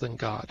something other than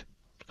God.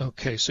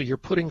 Okay, so you're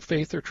putting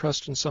faith or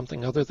trust in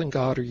something other than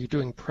God, or you're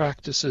doing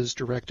practices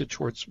directed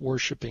towards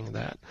worshiping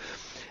that.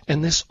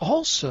 And this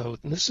also,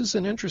 and this is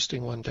an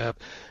interesting one, Deb,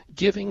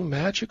 giving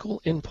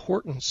magical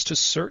importance to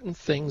certain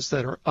things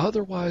that are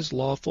otherwise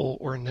lawful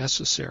or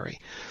necessary.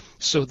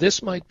 So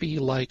this might be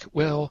like,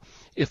 well,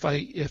 if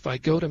I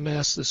go to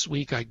Mass this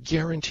week, I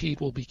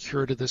guaranteed will be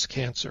cured of this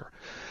cancer.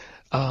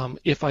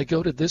 If I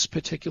go to this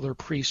particular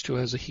priest who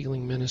has a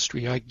healing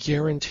ministry, I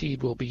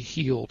guaranteed will be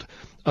healed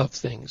of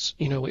things.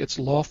 It's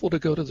lawful to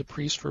go to the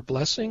priest for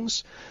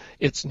blessings.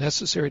 It's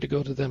necessary to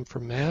go to them for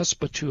Mass,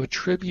 but to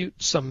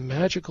attribute some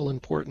magical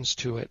importance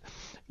to it,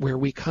 where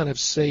we kind of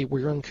say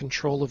we're in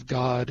control of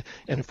God,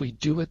 and if we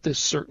do it this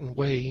certain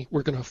way,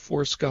 we're going to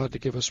force God to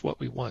give us what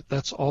we want.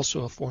 That's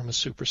also a form of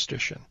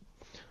superstition.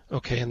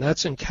 Okay, and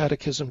that's in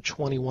Catechism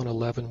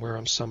 2111 where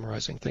I'm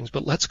summarizing things.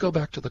 But let's go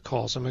back to the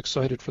calls. I'm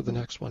excited for the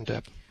next one,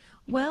 Deb.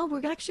 Well,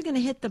 we're actually going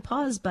to hit the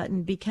pause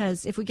button,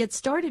 because if we get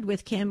started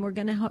with Kim, we're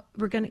going to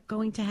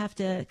have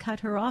to cut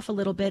her off a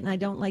little bit, and I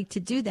don't like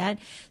to do that.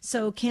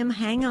 So, Kim,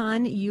 hang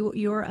on.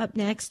 You're up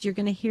next. You're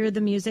going to hear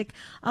the music.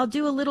 I'll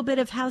do a little bit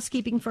of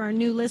housekeeping for our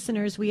new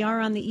listeners. We are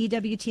on the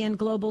EWTN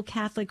Global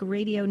Catholic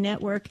Radio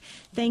Network.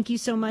 Thank you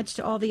so much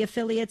to all the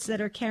affiliates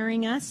that are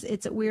carrying us.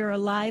 We're a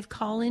live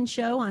call-in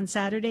show on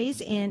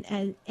Saturdays,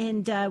 and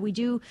we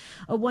do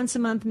a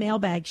once-a-month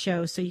mailbag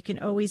show, so you can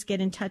always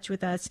get in touch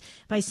with us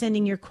by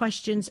sending your questions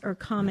or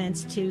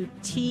comments to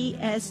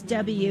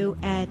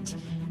tsw@gcn.org.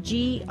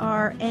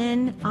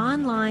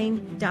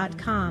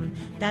 grnonline.com.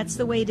 That's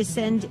the way to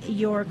send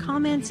your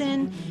comments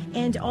in.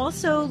 And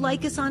also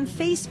like us on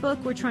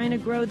Facebook. We're trying to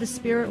grow the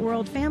Spirit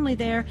World family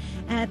there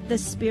at the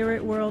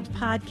Spirit World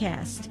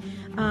Podcast.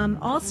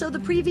 Also, the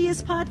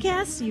previous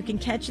podcasts, you can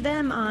catch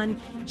them on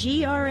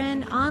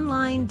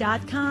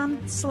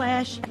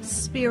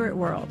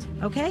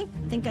grnonline.com/spiritworld. Okay? I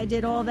think I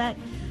did all that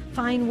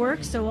fine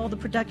work, so all the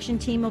production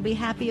team will be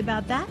happy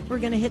about that. We're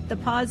going to hit the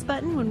pause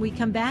button. When we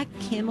come back,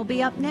 Kim will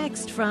be up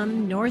next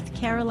from North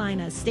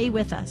Carolina. Stay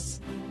with us.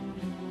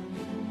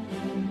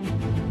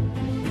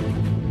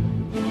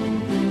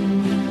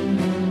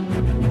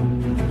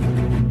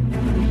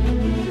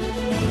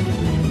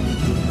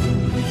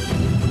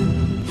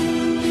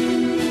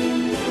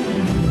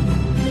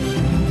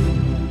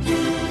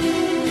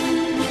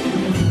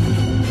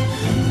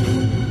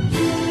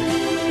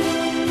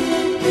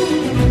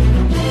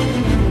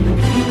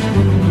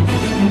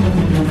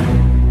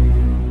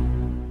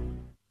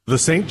 The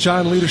St.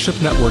 John Leadership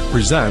Network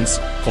presents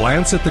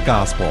Glance at the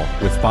Gospel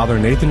with Father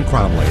Nathan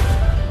Cromley.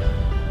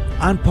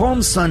 On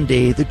Palm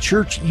Sunday, the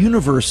Church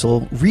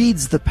Universal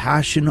reads the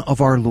Passion of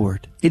our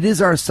Lord. It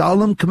is our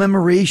solemn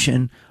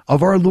commemoration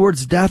of our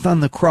Lord's death on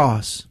the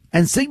cross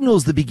and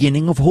signals the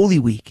beginning of Holy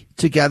Week.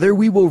 Together,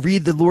 we will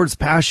read the Lord's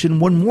Passion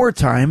one more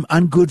time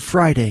on Good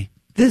Friday.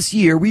 This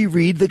year, we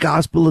read the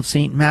Gospel of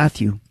St.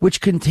 Matthew, which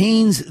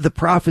contains the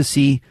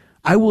prophecy,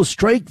 "I will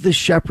strike the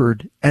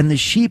shepherd, and the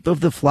sheep of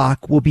the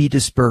flock will be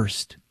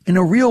dispersed." In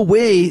a real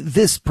way,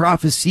 this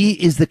prophecy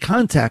is the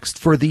context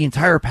for the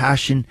entire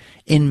Passion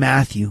in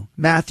Matthew.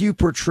 Matthew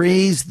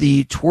portrays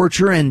the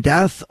torture and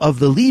death of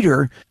the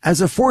leader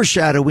as a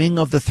foreshadowing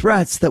of the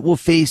threats that will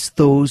face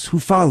those who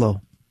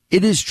follow.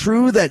 It is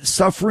true that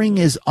suffering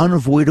is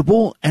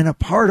unavoidable and a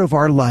part of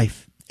our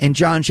life. In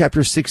John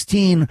chapter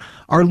 16,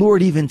 our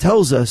Lord even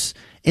tells us,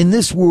 "In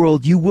this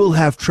world you will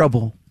have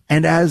trouble."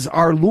 And as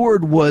our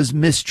Lord was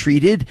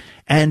mistreated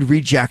and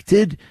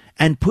rejected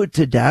and put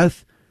to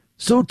death,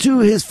 so too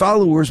his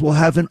followers will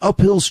have an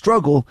uphill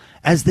struggle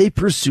as they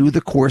pursue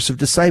the course of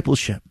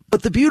discipleship.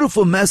 But the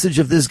beautiful message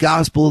of this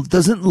gospel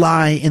doesn't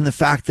lie in the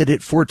fact that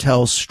it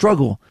foretells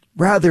struggle.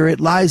 Rather, it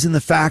lies in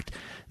the fact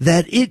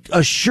that it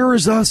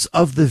assures us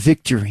of the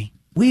victory.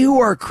 We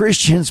who are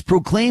Christians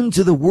proclaim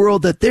to the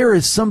world that there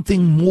is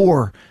something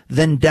more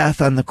than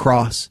death on the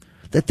cross,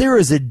 that there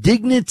is a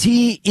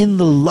dignity in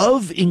the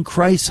love in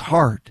Christ's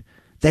heart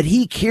that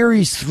he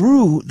carries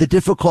through the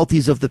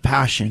difficulties of the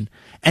Passion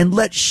and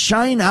lets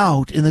shine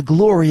out in the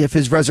glory of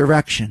his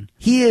resurrection.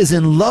 He is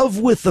in love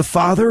with the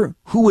Father,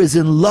 who is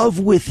in love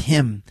with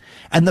him,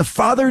 and the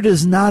Father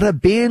does not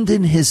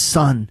abandon his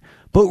Son,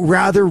 but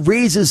rather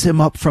raises him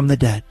up from the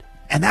dead.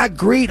 And that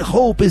great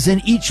hope is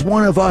in each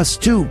one of us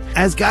too.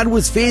 As God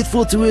was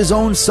faithful to his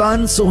own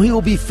Son, so he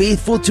will be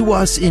faithful to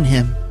us in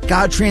him.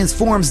 God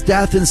transforms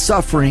death and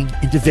suffering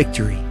into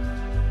victory.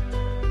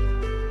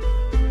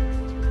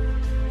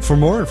 For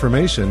more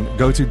information,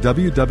 go to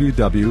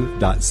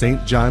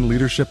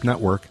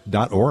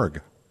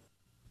www.stjohnleadershipnetwork.org.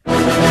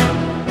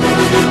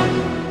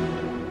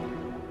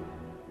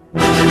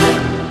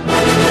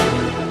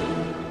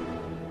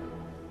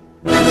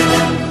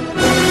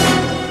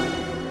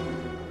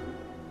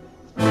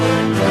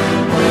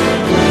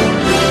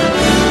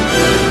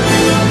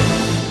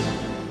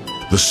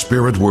 The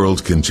Spirit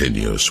World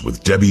continues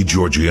with Debbie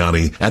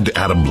Georgianni and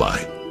Adam Bly.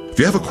 If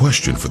you have a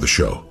question for the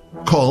show,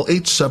 call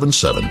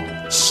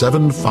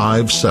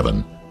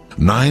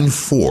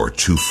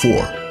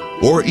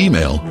 877-757-9424 or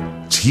email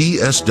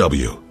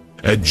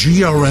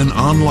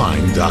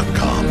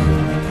tsw@grnonline.com.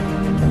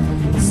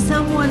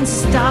 Someone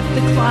stop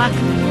the clock,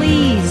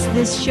 please.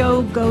 This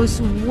show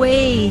goes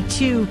way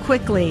too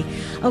quickly.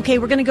 Okay,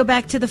 we're going to go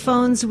back to the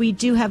phones. We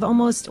do have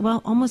almost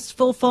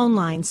full phone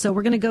lines, so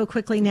we're going to go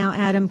quickly now,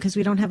 Adam, because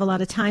we don't have a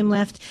lot of time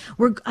left.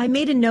 I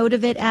made a note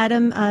of it,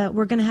 Adam.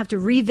 We're going to have to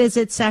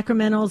revisit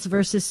Sacramentals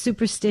versus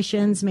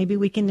Superstitions. Maybe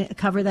we can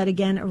cover that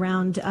again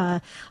around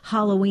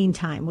Halloween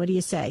time. What do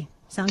you say?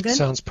 Sound good?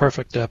 Sounds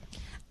perfect, Deb.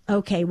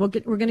 Okay, we're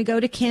going to go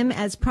to Kim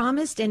as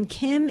promised, and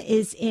Kim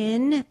is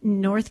in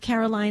North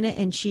Carolina,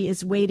 and she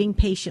is waiting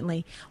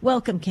patiently.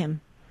 Welcome,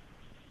 Kim.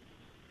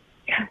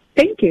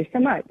 Thank you so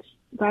much.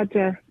 Glad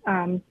to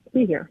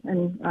be here,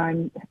 and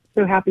I'm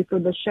so happy for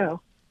this show.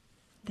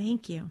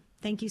 Thank you.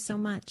 Thank you so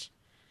much.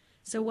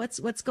 So what's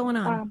going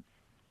on?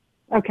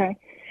 Okay.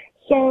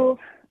 So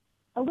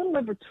a little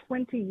over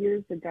 20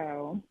 years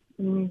ago,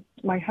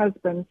 my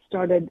husband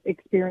started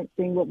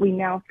experiencing what we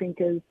now think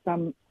is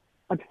some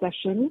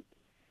obsession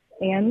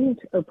and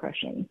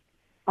oppression.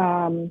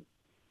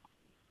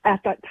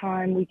 At that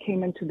time, we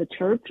came into the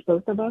church,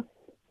 both of us,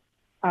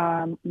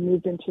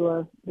 moved into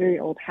a very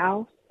old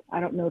house. I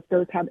don't know if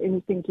those have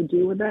anything to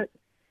do with it,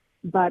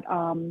 but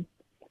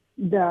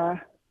the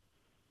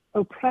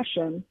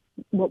oppression,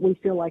 what we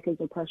feel like is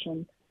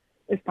oppression,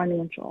 is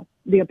financial.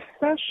 The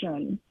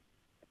obsession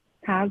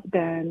has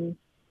been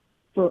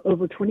for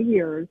over 20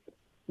 years.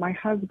 My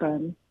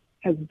husband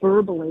has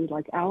verbally,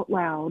 like out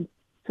loud,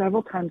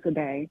 several times a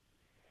day,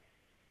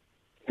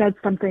 said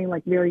something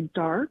like very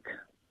dark,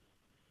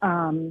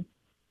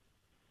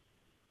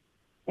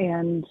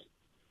 and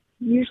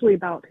usually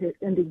about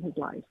ending his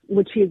life,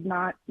 which he is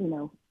not,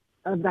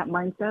 of that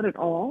mindset at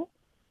all.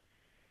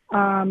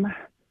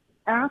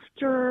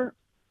 After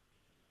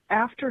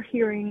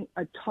hearing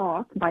a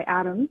talk by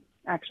Adam,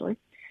 actually,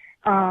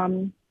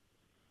 probably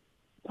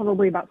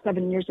about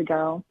 7 years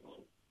ago,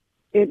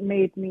 it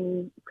made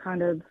me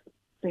kind of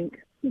think,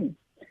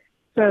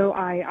 So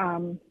I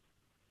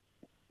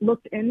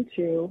looked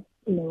into,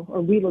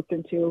 we looked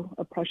into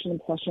oppression,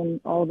 obsession,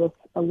 all of this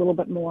a little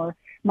bit more.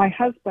 My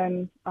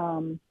husband,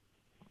 I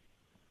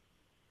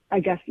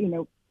guess,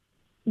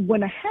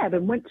 went ahead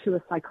and went to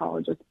a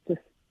psychologist, who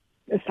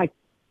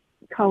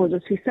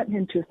sent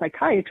him to a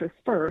psychiatrist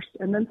first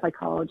and then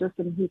psychologist,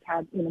 and he's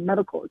had,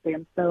 medical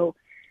exams. So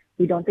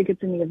we don't think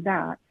it's any of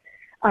that.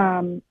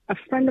 A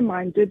friend of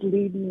mine did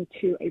lead me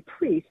to a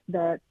priest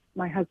that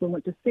my husband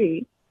went to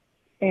see,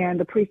 and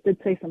the priest did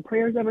say some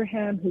prayers over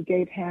him. He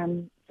gave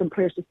him some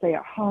prayers to stay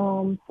at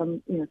home,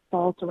 some,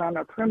 salt around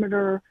our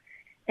perimeter,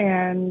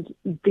 and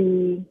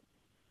the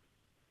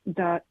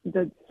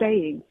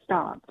saying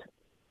stopped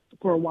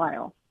for a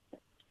while.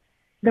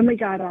 Then we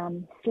got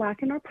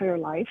slack in our prayer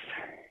life,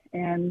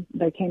 and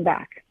they came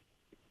back.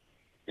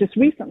 Just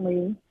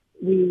recently,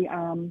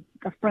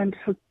 a friend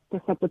hooked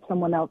us up with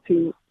someone else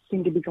who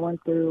seemed to be going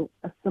through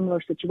a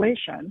similar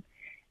situation,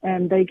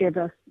 and they gave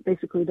us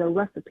basically their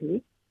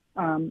recipe,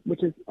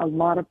 which is a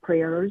lot of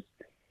prayers.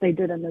 They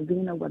did a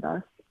novena with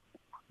us.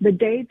 The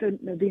day the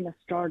novena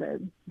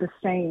started, the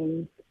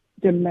sayings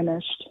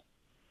diminished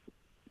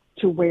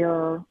to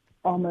where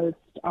almost,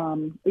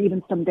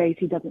 even some days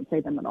he doesn't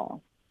say them at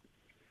all.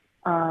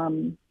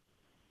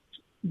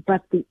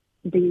 But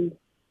the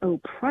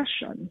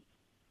oppression,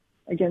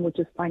 again, which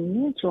is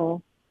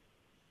financial,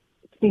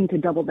 seemed to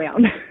double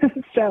down.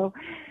 So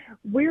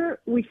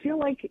we feel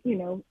like,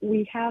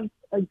 we have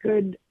a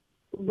good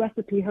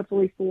recipe,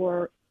 hopefully,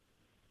 for,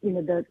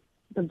 the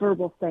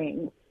verbal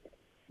sayings.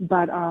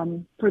 But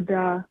for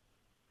the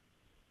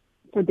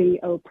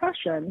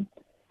oppression,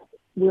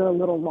 we're a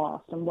little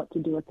lost on what to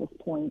do at this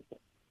point.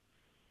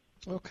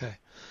 Okay.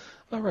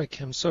 All right,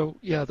 Kim. So,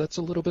 yeah, that's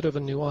a little bit of a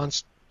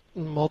nuanced,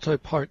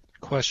 multi-part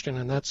question,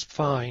 and that's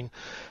fine.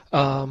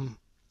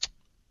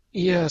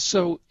 Yeah,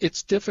 so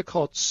it's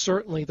difficult.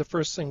 Certainly the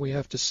first thing we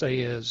have to say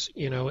is,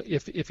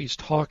 if he's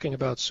talking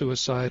about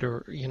suicide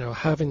or,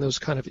 having those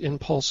kind of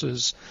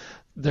impulses,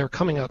 they're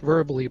coming out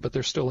verbally, but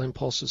they're still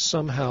impulses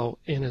somehow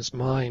in his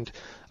mind.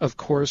 Of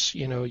course,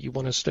 you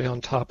want to stay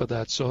on top of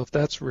that. So if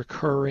that's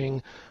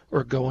recurring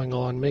or going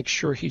on, make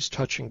sure he's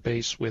touching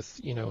base with,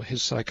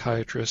 his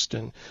psychiatrist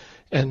and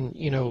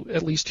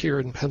at least here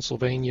in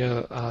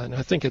Pennsylvania, and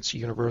I think it's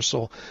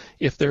universal,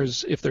 if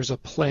there's a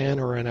plan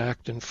or an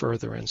act in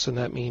furtherance, and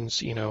that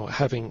means,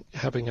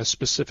 having a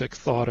specific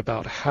thought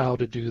about how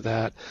to do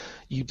that,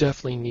 you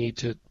definitely need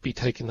to be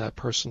taking that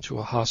person to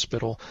a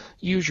hospital.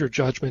 Use your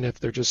judgment if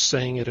they're just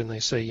saying it and they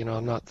say,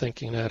 I'm not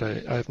thinking that,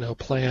 I have no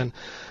plan.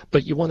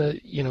 But you want to,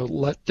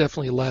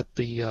 definitely let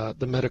the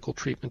medical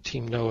treatment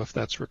team know if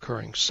that's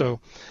recurring. So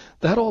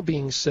that all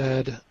being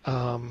said,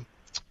 look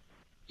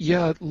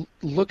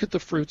at the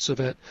fruits of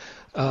it.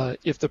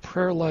 If the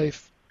prayer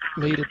life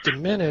made it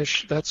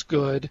diminish, that's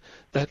good.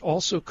 That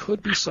also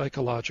could be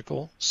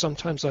psychological.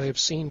 Sometimes I have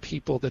seen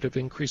people that have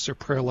increased their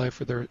prayer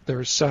life or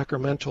their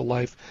sacramental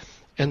life,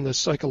 and the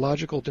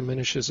psychological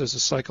diminishes as a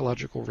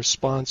psychological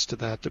response to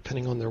that,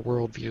 depending on their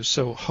worldview.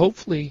 So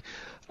hopefully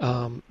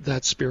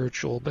that's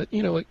spiritual, but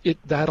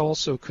that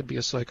also could be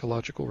a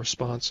psychological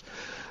response.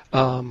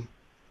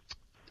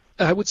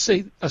 I would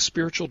say a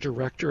spiritual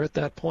director at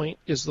that point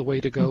is the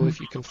way to go.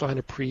 If you can find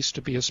a priest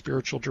to be a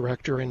spiritual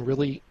director and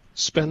really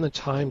spend the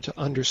time to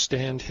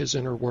understand his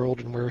inner world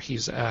and where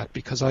he's at,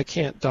 because I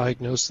can't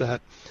diagnose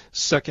that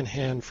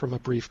secondhand from a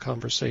brief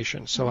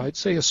conversation. So I'd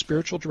say a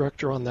spiritual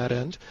director on that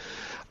end.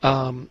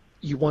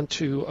 You want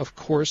to, of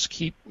course,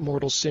 keep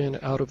mortal sin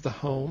out of the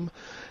home,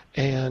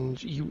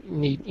 and you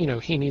need,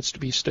 he needs to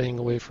be staying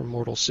away from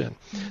mortal sin.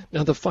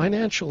 Now, the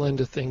financial end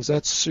of things,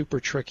 that's super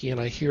tricky, and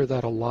I hear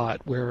that a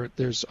lot, where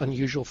there's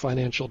unusual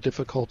financial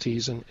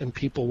difficulties, and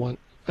people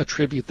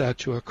attribute that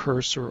to a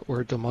curse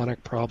or a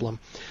demonic problem.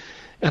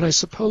 And I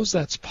suppose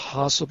that's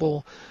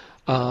possible,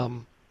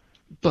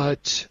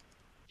 but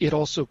it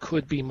also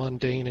could be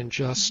mundane and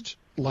just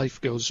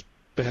life goes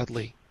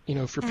badly,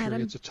 for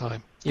periods of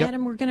time. Yep.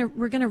 Adam, we're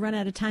gonna run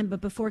out of time,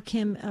 but before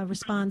Kim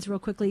responds real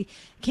quickly,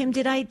 Kim,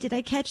 did I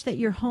catch that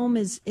your home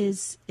is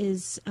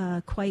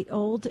quite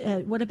old?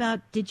 What about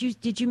did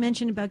you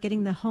mention about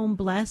getting the home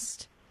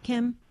blessed,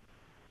 Kim?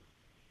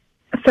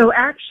 So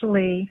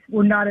actually,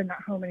 we're not in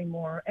that home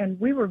anymore, and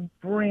we were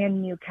brand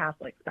new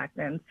Catholics back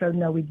then. So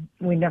no,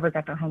 we never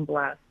got the home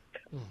blessed.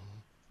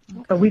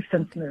 Okay. But we've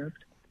since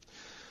moved.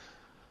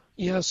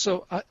 Yeah,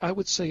 so I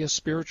would say a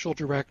spiritual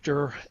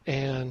director,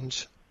 and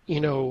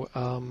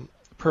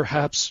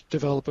perhaps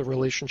develop a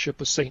relationship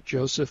with St.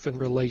 Joseph in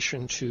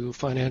relation to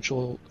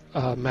financial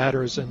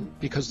matters, and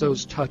because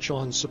those touch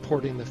on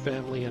supporting the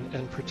family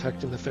and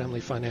protecting the family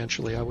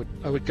financially, I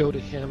would go to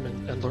him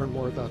and learn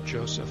more about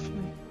Joseph.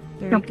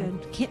 Very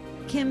good.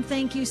 Kim,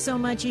 thank you so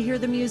much. You hear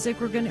the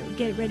music. We're going to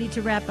get ready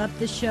to wrap up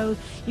the show.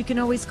 You can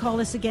always call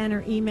us again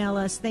or email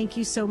us. Thank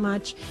you so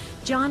much.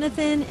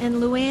 Jonathan and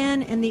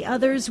Luann and the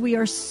others, we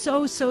are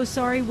so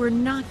sorry. We're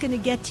not going to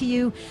get to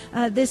you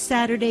this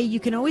Saturday.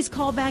 You can always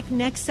call back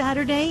next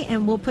Saturday,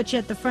 and we'll put you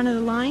at the front of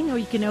the line, or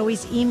you can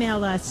always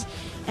email us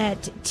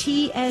at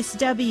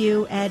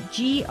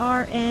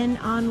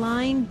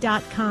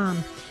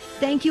tsw@grnonline.com.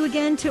 Thank you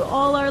again to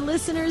all our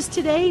listeners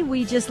today.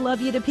 We just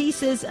love you to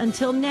pieces.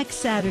 Until next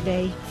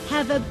Saturday,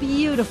 have a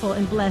beautiful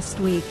and blessed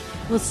week.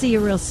 We'll see you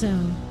real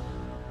soon.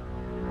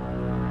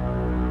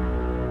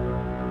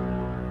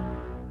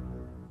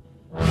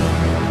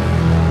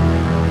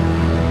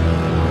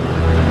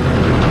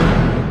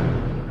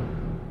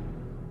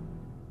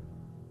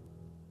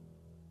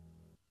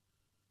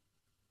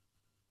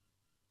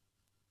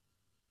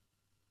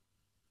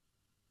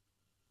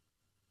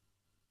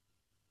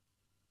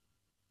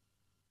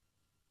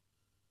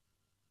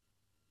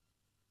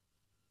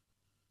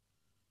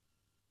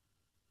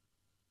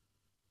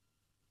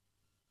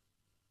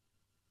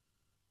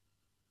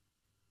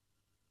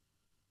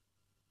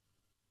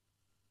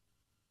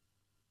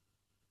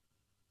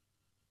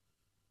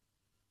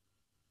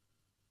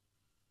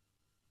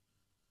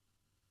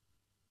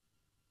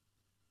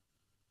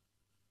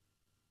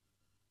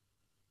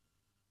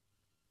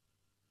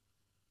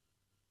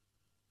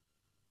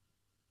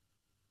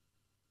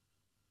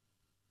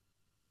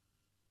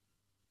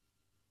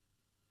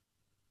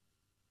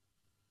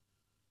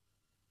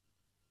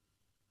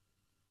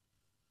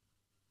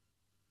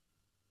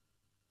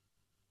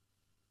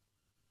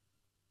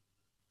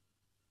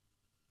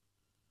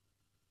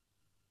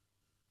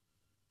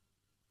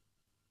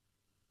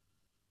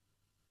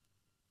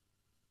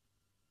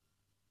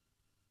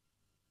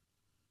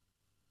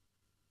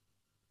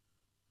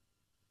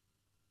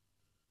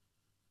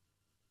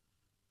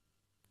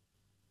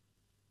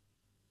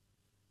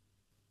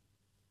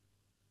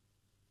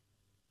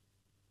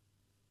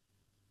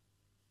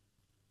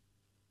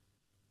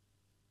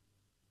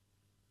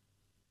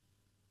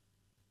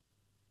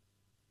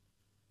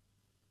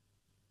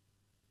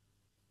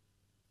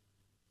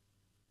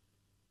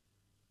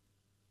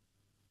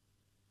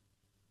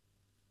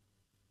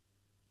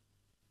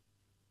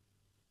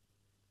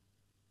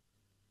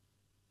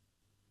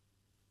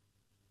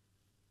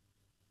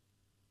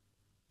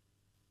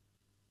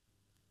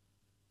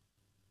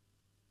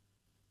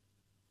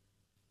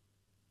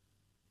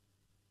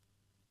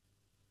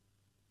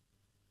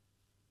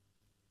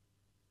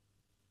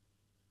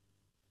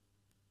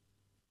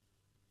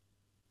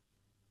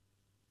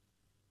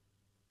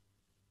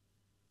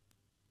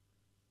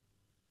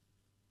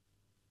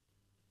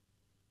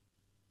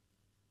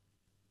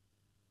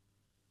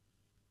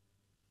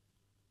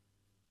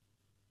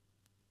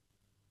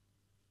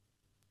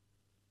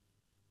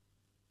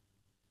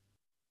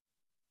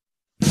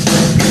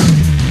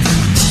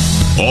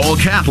 All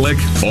Catholic,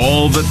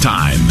 all the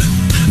time.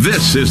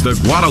 This is the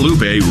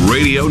Guadalupe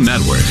Radio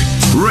Network.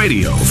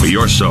 Radio for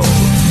your soul.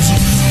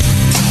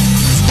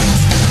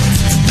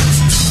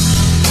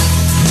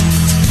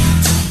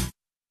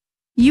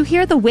 You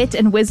hear the wit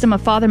and wisdom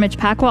of Father Mitch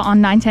Pacwa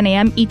on 9:10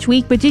 a.m. each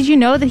week, but did you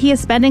know that he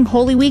is spending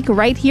Holy Week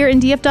right here in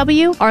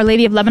DFW? Our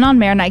Lady of Lebanon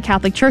Maronite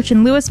Catholic Church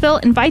in Louisville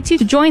invites you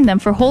to join them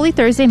for Holy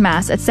Thursday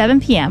Mass at 7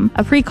 p.m.,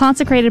 a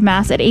pre-consecrated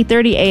Mass at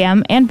 8:30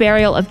 a.m., and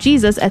Burial of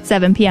Jesus at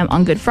 7 p.m.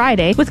 on Good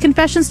Friday, with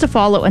confessions to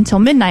follow until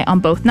midnight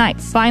on both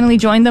nights. Finally,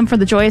 join them for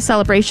the joyous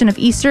celebration of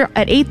Easter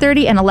at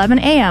 8:30 and 11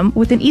 a.m.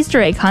 with an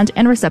Easter egg hunt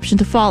and reception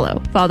to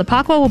follow. Father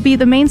Pacwa will be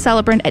the main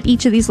celebrant at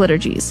each of these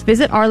liturgies.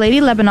 Visit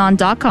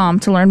OurLadyLebanon.com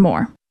to learn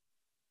more.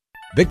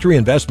 Victory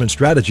Investment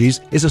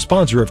Strategies is a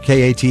sponsor of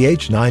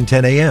KATH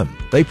 910 AM.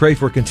 They pray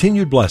for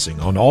continued blessing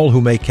on all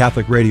who make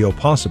Catholic radio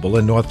possible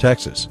in North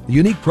Texas. The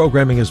unique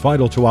programming is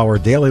vital to our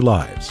daily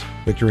lives.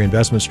 Victory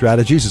Investment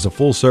Strategies is a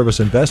full-service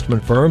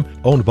investment firm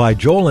owned by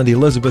Joel and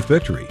Elizabeth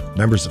Victory,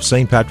 members of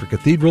St. Patrick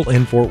Cathedral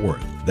in Fort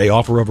Worth. They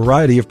offer a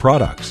variety of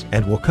products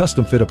and will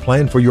custom fit a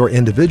plan for your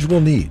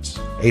individual needs.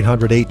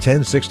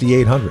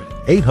 800-810-6800.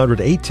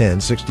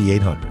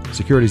 800-810-6800.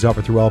 Securities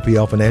offered through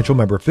LPL Financial,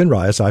 member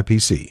FINRA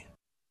SIPC.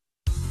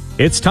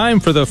 It's time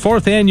for the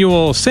 4th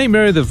annual St.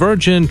 Mary the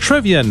Virgin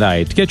Trivia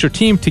Night. Get your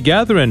team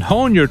together and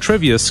hone your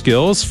trivia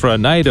skills for a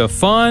night of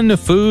fun,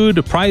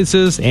 food,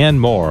 prizes, and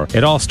more.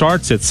 It all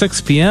starts at 6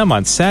 p.m.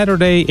 on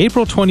Saturday,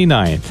 April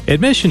 29th.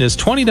 Admission is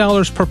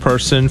 $20 per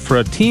person for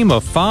a team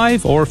of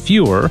 5 or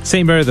fewer.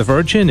 St. Mary the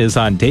Virgin is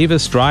on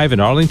Davis Drive in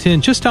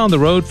Arlington, just down the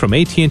road from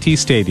AT&T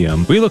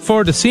Stadium. We look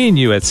forward to seeing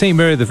you at St.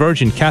 Mary the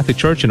Virgin Catholic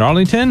Church in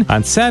Arlington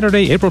on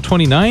Saturday, April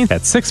 29th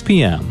at 6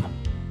 p.m.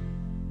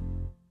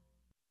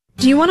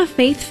 Do you want a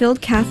faith-filled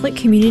Catholic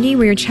community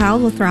where your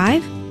child will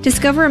thrive?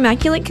 Discover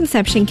Immaculate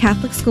Conception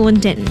Catholic School in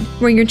Denton,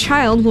 where your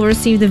child will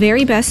receive the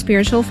very best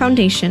spiritual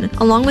foundation,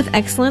 along with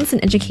excellence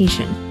in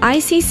education.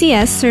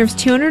 ICCS serves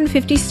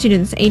 250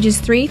 students ages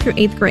 3 through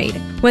 8th grade.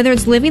 Whether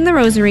it's living the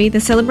Rosary,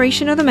 the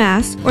celebration of the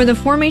Mass, or the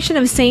formation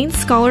of saints,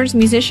 scholars,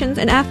 musicians,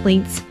 and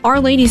athletes, Our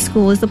Lady's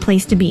School is the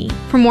place to be.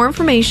 For more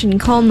information,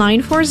 call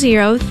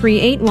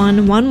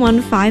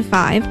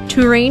 940-381-1155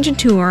 to arrange a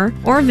tour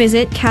or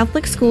visit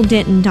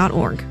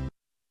CatholicSchoolDenton.org.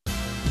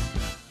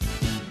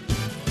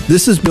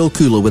 This is Bill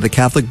Kula with the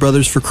Catholic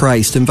Brothers for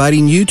Christ,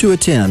 inviting you to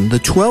attend the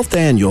 12th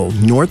Annual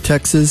North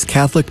Texas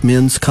Catholic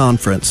Men's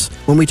Conference.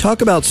 When we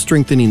talk about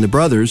strengthening the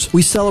brothers,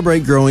 we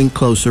celebrate growing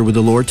closer with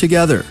the Lord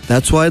together.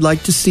 That's why I'd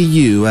like to see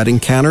you at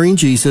Encountering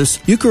Jesus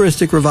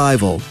Eucharistic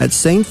Revival at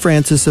St.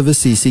 Francis of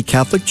Assisi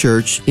Catholic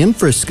Church in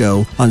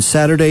Frisco on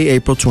Saturday,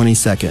 April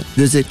 22nd.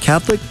 Visit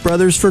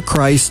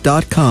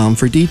CatholicBrothersForChrist.com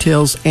for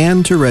details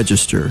and to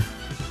register.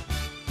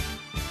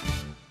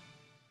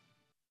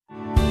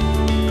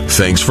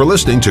 Thanks for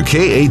listening to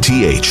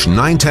KATH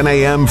 910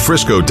 AM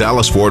Frisco,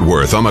 Dallas, Fort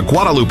Worth on the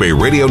Guadalupe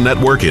Radio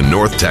Network in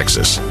North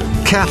Texas.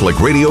 Catholic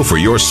radio for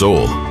your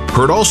soul.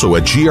 Heard also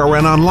at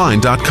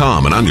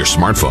grnonline.com and on your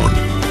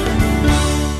smartphone.